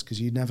surprise, because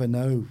you never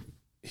know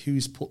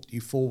who's put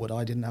you forward.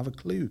 I didn't have a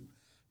clue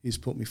who's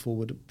put me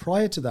forward.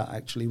 Prior to that,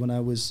 actually, when I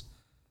was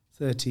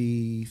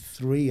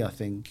 33, I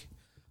think,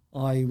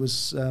 I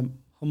was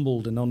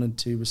humbled and honoured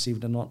to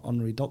receive an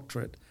honorary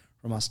doctorate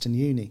from Aston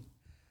Uni,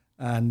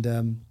 and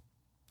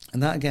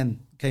that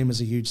again came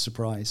as a huge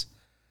surprise.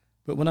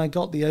 But when I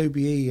got the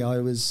OBE, I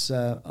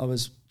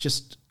was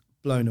just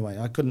blown away.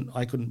 I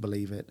couldn't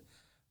believe it.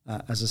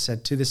 As I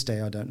said, to this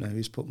day, I don't know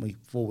who's put me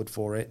forward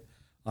for it.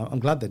 I'm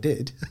glad they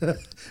did,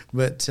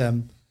 but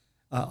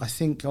I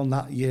think on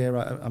that year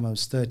I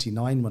was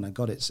 39 when I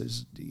got it. So it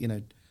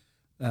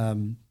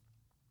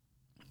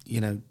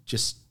was,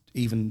 just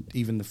even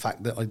the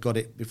fact that I got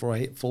it before I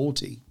hit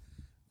 40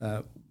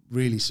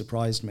 really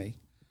surprised me.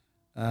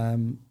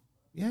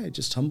 it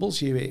just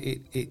humbles you.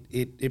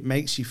 It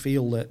makes you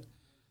feel that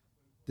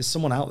there's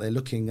someone out there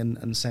looking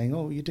and saying,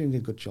 oh, you're doing a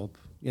good job,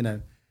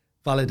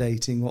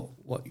 validating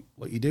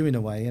what you do in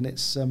a way. And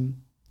it's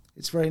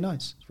very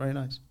nice. It's very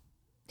nice.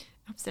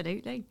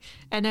 Absolutely.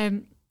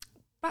 And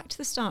back to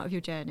the start of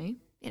your journey,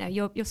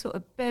 you're sort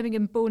of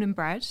Birmingham born and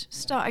bred,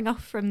 starting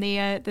off from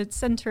the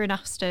centre in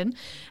Aston.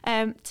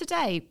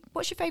 Today,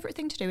 what's your favourite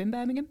thing to do in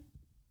Birmingham?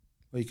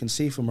 Well, you can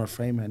see from our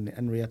frame,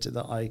 Henrietta,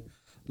 that I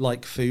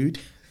like food.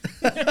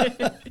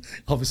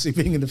 Obviously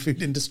being in the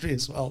food industry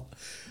as well.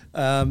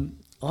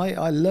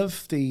 I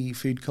love the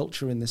food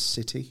culture in this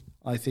city.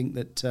 I think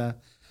that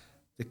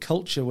the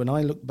culture, when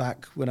I look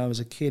back when I was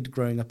a kid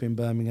growing up in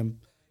Birmingham,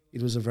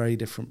 it was a very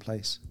different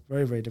place,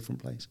 very, very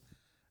different place.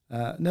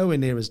 Nowhere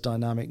near as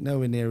dynamic,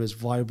 nowhere near as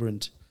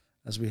vibrant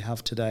as we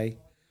have today.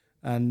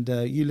 And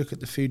you look at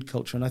the food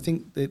culture, and I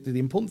think the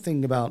important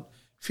thing about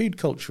food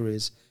culture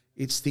is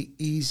it's the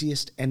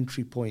easiest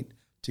entry point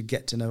to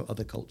get to know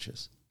other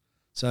cultures.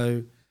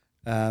 So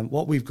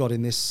what we've got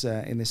in this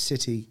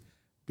city,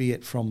 be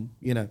it from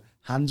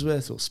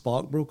Handsworth or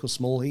Sparkbrook or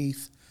Small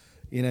Heath,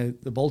 the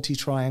Balti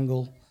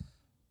Triangle,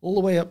 all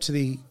the way up to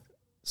the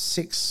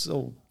 6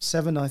 or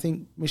 7, I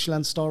think,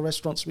 Michelin star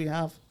restaurants we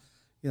have,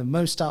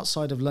 most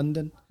outside of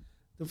London.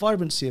 The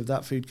vibrancy of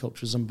that food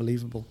culture is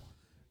unbelievable.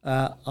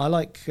 I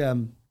like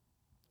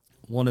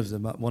one of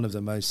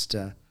the most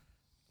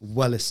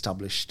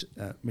well-established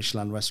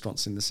Michelin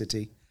restaurants in the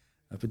city,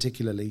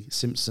 particularly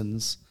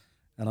Simpson's.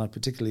 And I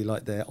particularly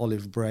like their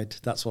olive bread.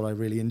 That's what I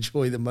really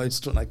enjoy the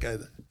most when I go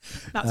there.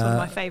 That's one of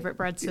my favourite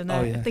breads,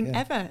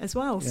 ever as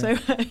well. Yeah. So,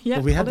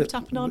 well, we had olive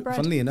tapenade bread.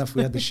 Funnily enough,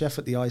 we had the chef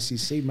at the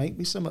ICC make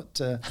me some at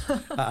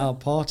our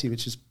party,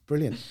 which is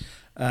brilliant.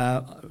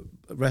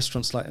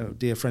 Restaurants like a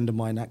dear friend of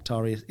mine,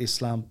 Akhtar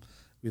Islam,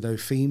 with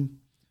Ofim.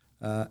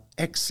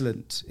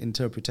 Excellent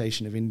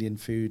interpretation of Indian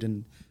food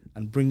and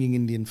bringing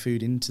Indian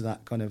food into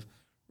that kind of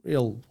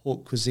real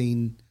haute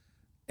cuisine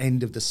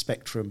end of the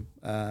spectrum,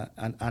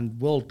 and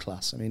world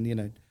class. I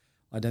mean,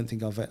 I don't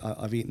think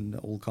I've eaten at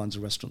all kinds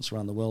of restaurants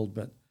around the world,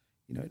 but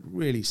it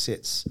really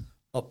sits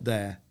up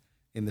there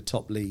in the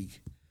top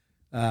league.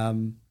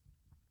 And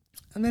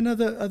then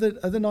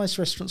other nice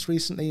restaurants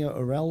recently.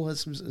 Orel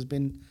has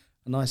been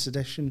a nice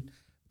addition.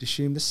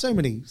 Dishoom. There's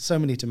so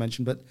many to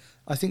mention, but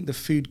I think the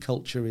food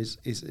culture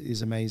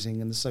is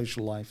amazing, and the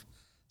social life.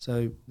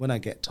 So when I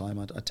get time,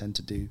 I tend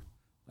to do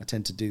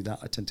that.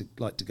 I tend to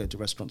like to go to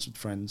restaurants with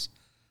friends.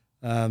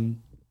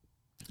 And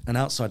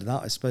outside of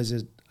that, I suppose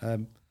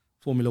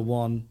Formula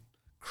One,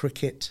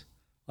 cricket,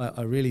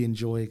 I really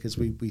enjoy, because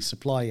we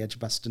supply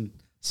Edgbaston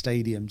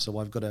Stadium, so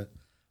I've got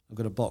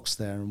a box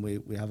there, and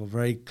we have a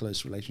very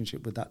close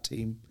relationship with that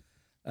team,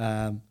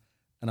 and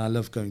I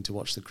love going to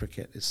watch the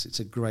cricket. It's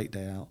a great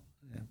day out.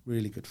 Yeah,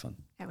 really good fun.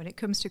 Yeah, when it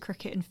comes to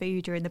cricket and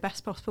food, you're in the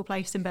best possible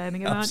place in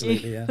Birmingham,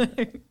 absolutely, aren't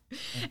you?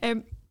 Yeah.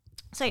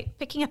 So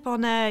picking up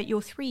on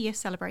your 3-year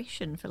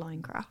celebration for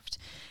Linecraft,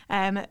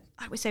 I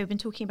would say we've been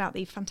talking about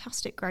the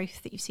fantastic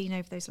growth that you've seen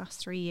over those last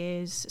 3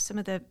 years, some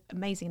of the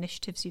amazing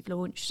initiatives you've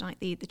launched, like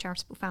the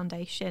Charitable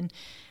Foundation,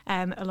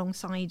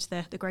 alongside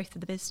the growth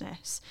of the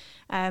business.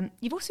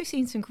 You've also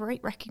seen some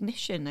great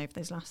recognition over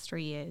those last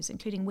 3 years,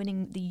 including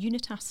winning the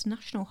Unitas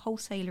National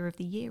Wholesaler of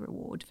the Year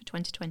Award for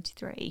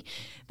 2023.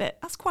 But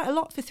that's quite a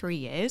lot for 3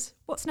 years.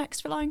 What's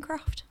next for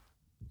Linecraft?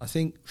 I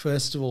think,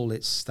 first of all,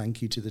 it's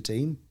thank you to the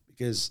team,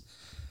 because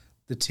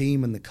the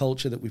team and the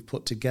culture that we've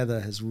put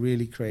together has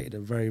really created a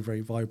very, very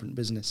vibrant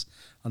business.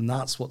 And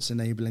that's what's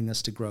enabling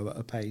us to grow at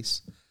a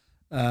pace.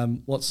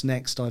 What's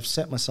next? I've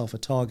set myself a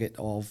target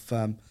of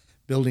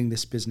building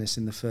this business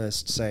in the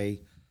first, say,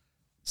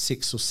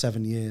 6 or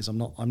 7 years. I'm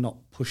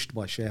not pushed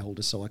by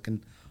shareholders, so I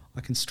can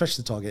stretch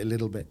the target a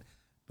little bit.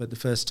 But the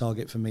first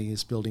target for me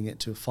is building it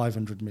to a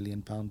 £500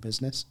 million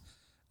business.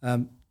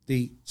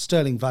 The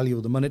sterling value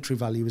or the monetary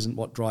value isn't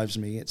what drives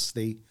me.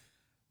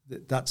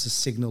 That's a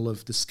signal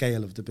of the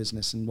scale of the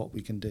business and what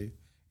we can do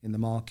in the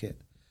market.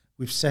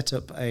 We've set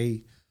up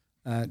a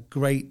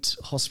great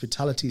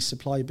hospitality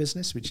supply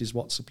business, which is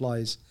what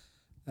supplies,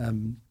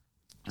 so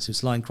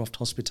it's Linecraft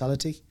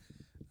Hospitality,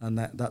 and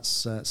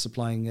that's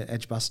supplying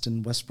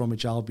Edgbaston, West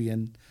Bromwich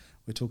Albion.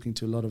 We're talking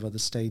to a lot of other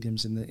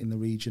stadiums in the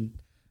region,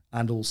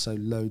 and also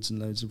loads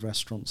and loads of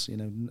restaurants,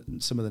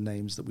 some of the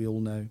names that we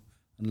all know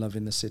and love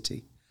in the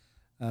city.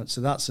 So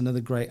that's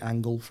another great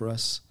angle for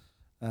us.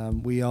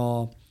 We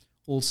are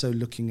also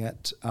looking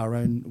at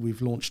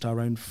we've launched our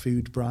own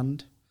food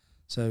brand.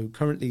 So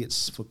currently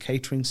it's for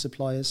catering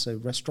suppliers, so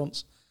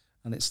restaurants,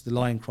 and it's the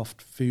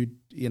Linecraft Food,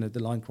 the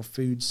Linecraft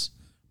Foods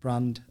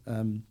brand.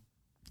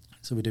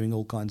 So we're doing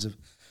all kinds of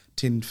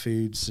tinned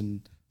foods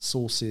and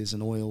sauces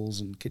and oils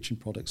and kitchen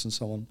products and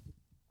so on.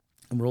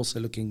 And we're also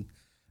looking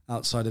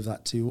outside of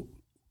that to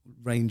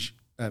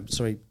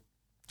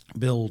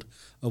build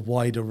a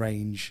wider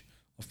range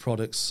of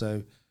products.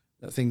 So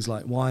things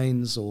like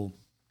wines or,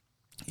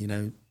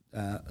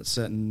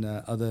 certain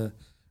other,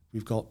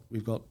 we've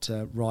got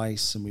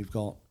rice, and we've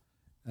got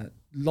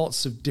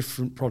lots of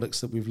different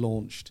products that we've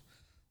launched.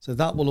 So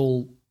that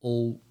will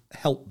all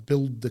help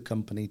build the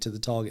company to the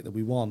target that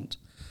we want.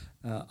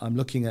 I'm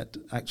looking at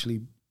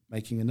actually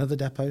making another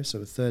depot,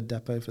 so a third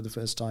depot for the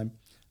first time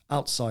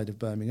outside of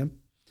Birmingham,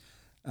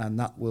 and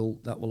that will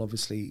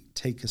obviously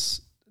take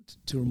us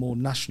to a more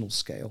national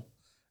scale.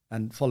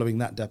 And following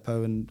that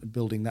depot and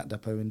building that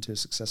depot into a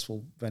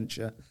successful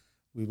venture,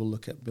 we will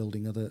look at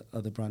building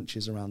other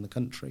branches around the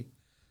country,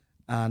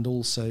 and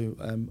also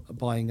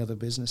buying other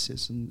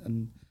businesses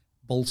and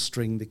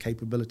bolstering the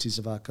capabilities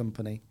of our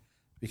company,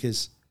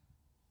 because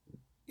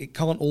it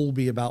can't all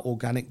be about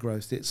organic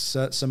growth. It's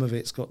some of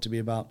it's got to be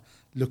about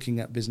looking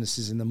at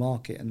businesses in the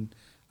market and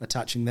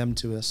attaching them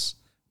to us,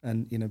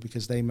 and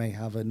because they may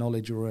have a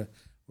knowledge or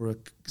a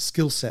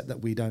skill set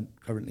that we don't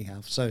currently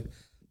have. So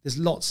there's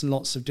lots and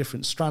lots of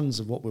different strands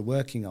of what we're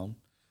working on.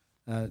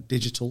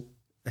 Digital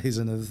is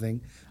another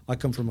thing. I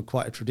come from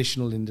quite a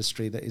traditional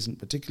industry that isn't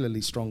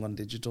particularly strong on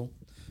digital.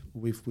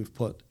 We've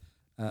put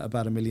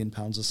about £1 million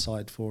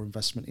aside for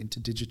investment into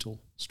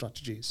digital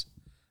strategies,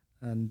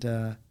 and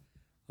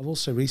I've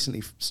also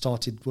recently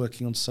started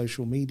working on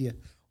social media,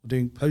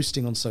 or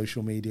posting on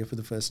social media for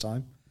the first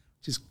time,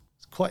 which is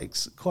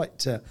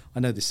quite. I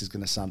know this is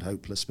going to sound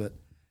hopeless, but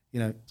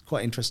it's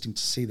quite interesting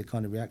to see the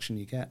kind of reaction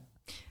you get.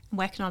 And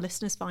where can our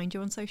listeners find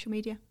you on social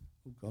media?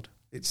 Oh God,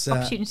 it's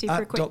opportunity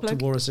for a quick Dr. plug.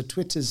 Wouhra. So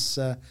Twitter's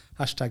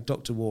hashtag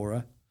Dr.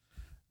 Wouhra,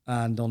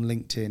 and on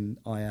LinkedIn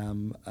I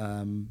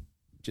am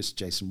just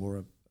Jason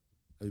Wouhra,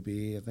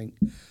 OBE, I think,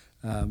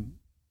 and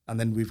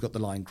then we've got the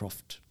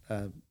Linecroft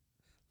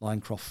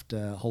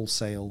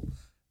wholesale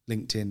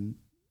LinkedIn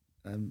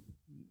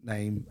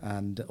name,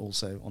 and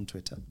also on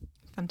Twitter.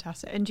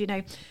 Fantastic.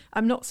 And,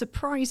 I'm not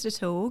surprised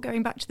at all,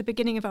 going back to the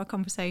beginning of our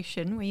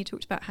conversation where you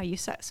talked about how you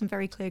set some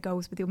very clear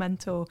goals with your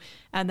mentor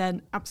and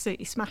then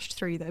absolutely smashed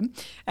through them.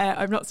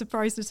 I'm not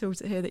surprised at all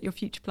to hear that your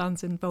future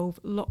plans involve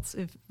lots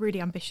of really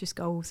ambitious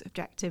goals,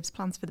 objectives,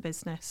 plans for the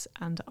business,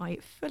 and I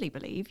fully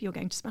believe you're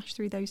going to smash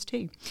through those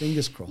too.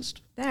 Fingers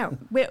crossed. Now,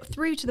 we're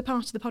through to the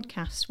part of the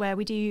podcast where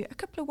we do a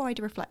couple of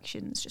wider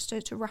reflections just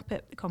to wrap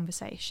up the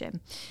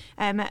conversation.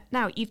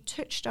 Now, you've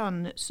touched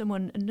on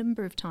someone a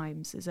number of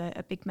times as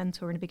a big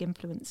mentor and a big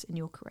influence in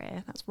your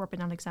career. That's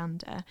Robin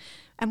Alexander.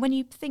 And when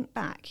you think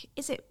back,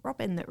 is it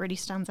Robin that really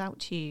stands out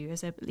to you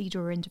as a leader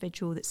or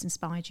individual that's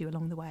inspired you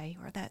along the way,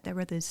 or are there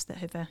others that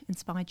have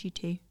inspired you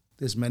too?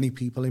 There's many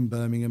people in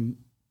Birmingham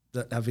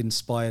that have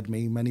inspired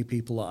me, many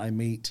people that I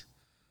meet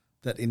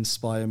that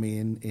inspire me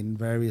in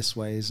various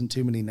ways, and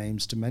too many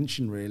names to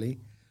mention, really.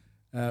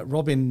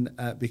 Robin,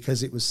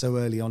 because it was so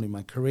early on in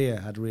my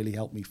career, had really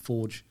helped me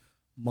forge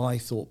my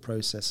thought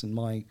process and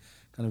my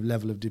kind of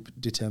level of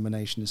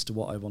determination as to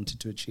what I wanted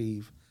to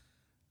achieve.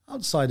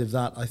 Outside of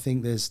that, I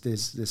think there's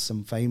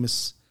some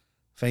famous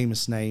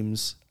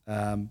names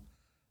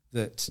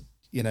that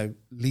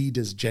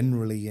leaders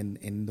generally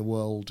in the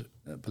world,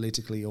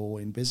 politically or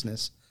in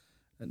business.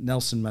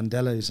 Nelson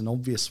Mandela is an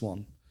obvious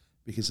one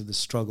because of the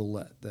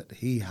struggle that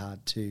he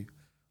had to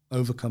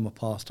overcome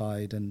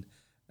apartheid,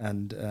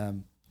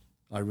 and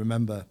I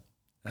remember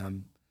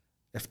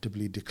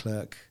F.W. de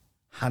Klerk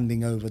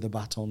handing over the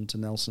baton to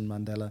Nelson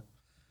Mandela.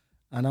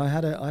 And I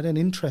had an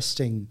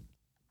interesting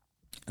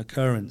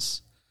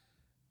occurrence.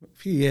 A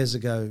few years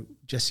ago,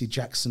 Jesse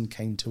Jackson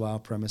came to our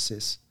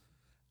premises,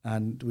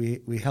 and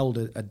we held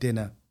a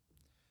dinner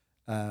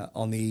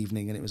on the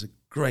evening, and it was a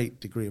great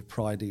degree of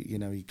pride.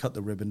 He cut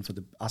the ribbon for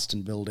the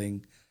Aston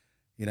building.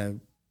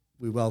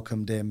 We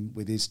welcomed him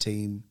with his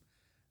team,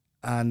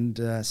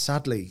 and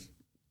sadly,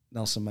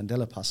 Nelson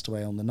Mandela passed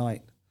away on the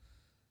night.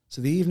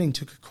 So the evening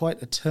took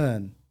quite a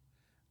turn,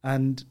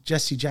 and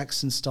Jesse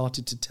Jackson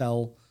started to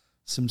tell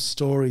some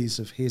stories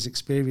of his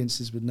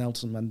experiences with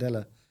Nelson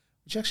Mandela,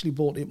 which actually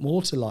brought it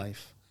more to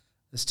life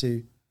as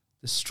to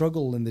the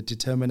struggle and the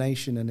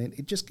determination, and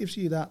it just gives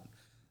you that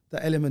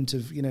element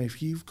of,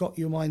 if you've got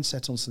your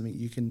mindset on something,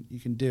 you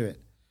can do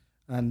it,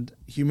 and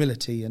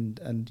humility and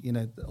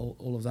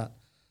all of that.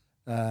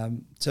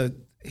 So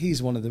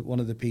he's one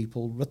of the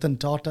people. Ratan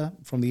Tata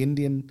from the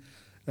Indian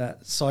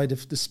side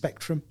of the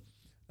spectrum,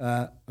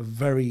 a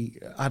very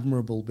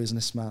admirable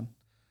businessman,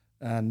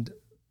 and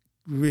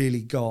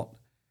really got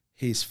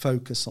his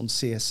focus on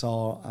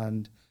CSR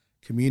and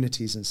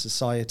communities and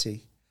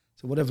society.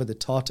 So whatever the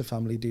Tata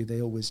family do,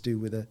 they always do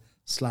with a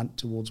slant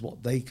towards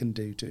what they can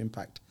do to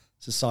impact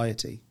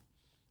society.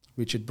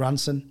 Richard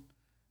Branson,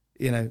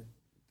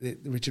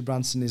 Richard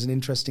Branson is an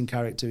interesting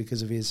character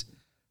because of his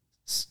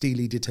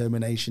steely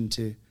determination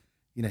to,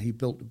 he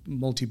built a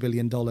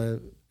multi-billion-dollar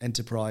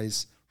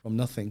enterprise from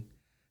nothing,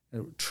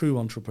 a true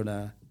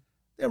entrepreneur.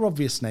 They're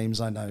obvious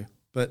names, I know,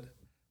 but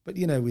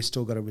we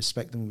still got to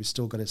respect them. We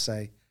still got to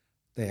say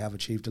they have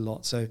achieved a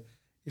lot. So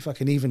if I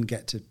can even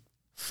get to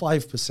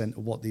 5%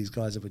 of what these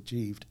guys have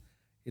achieved,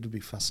 it'll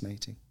be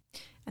fascinating.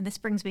 And this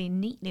brings me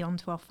neatly on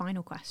to our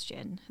final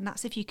question, and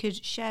that's if you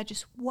could share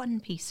just one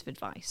piece of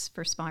advice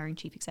for aspiring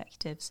chief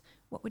executives,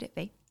 what would it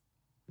be?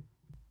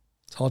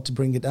 It's hard to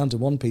bring it down to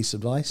one piece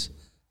of advice.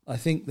 I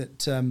think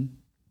that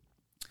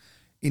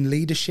in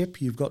leadership,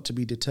 you've got to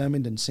be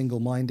determined and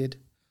single-minded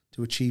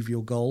to achieve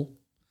your goal.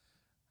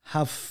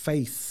 Have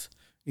faith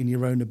in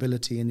your own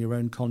ability and your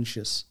own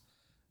conscience.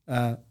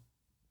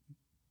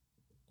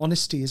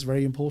 honesty is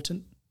very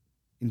important.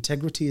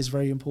 Integrity is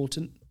very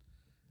important.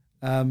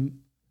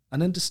 And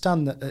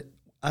understand that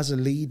as a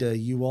leader,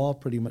 you are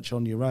pretty much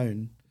on your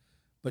own,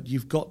 but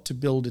you've got to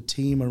build a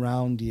team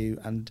around you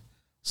and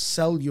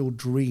sell your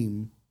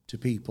dream to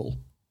people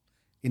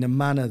in a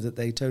manner that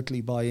they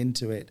totally buy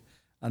into it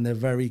and they're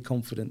very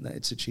confident that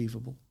it's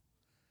achievable.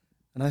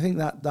 And I think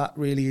that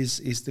really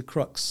is the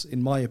crux,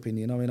 in my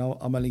opinion. I mean, I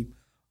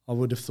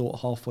would have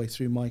thought halfway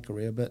through my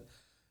career, but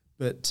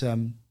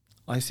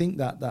I think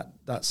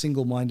that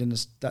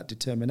single-mindedness, that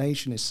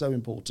determination is so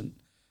important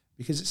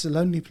because it's a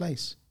lonely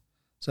place.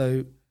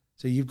 So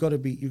you've got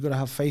to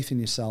have faith in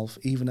yourself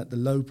even at the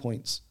low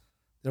points.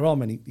 There are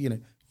many,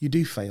 you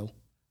do fail,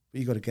 but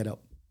you got to get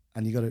up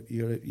and you got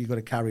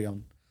to carry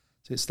on.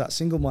 So it's that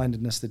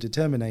single-mindedness, the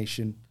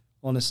determination,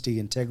 honesty,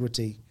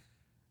 integrity,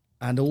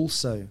 and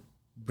also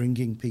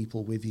bringing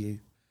people with you.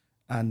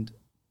 And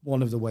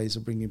one of the ways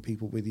of bringing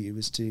people with you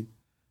is to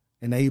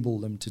enable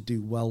them to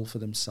do well for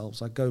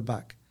themselves. I go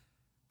back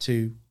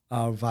to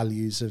our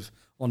values of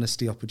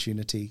honesty,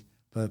 opportunity,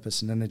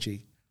 purpose, and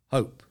energy,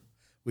 hope,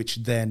 which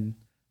then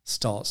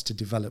starts to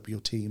develop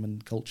your team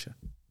and culture.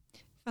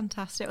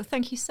 Fantastic. Well,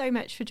 thank you so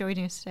much for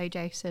joining us today,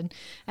 Jason,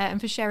 and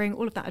for sharing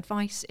all of that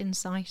advice,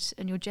 insight,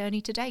 and your journey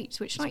to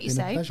date, which, like you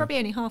say, probably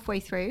only halfway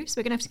through. So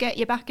we're going to have to get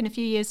you back in a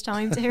few years'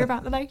 time to hear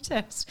about the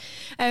latest.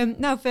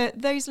 Now, for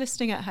those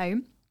listening at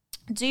home,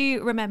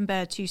 do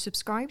remember to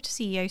subscribe to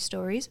CEO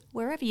Stories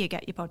wherever you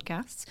get your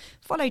podcasts.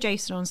 Follow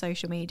Jason on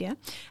social media,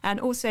 and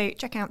also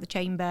check out the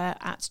Chamber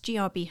at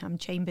GRBham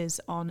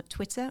Chambers on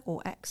Twitter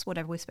or X,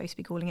 whatever we're supposed to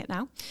be calling it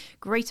now.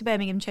 Greater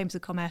Birmingham Chambers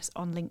of Commerce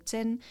on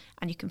LinkedIn,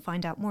 and you can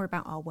find out more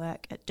about our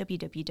work at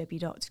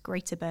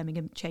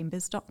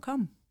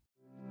www.greaterbirminghamchambers.com.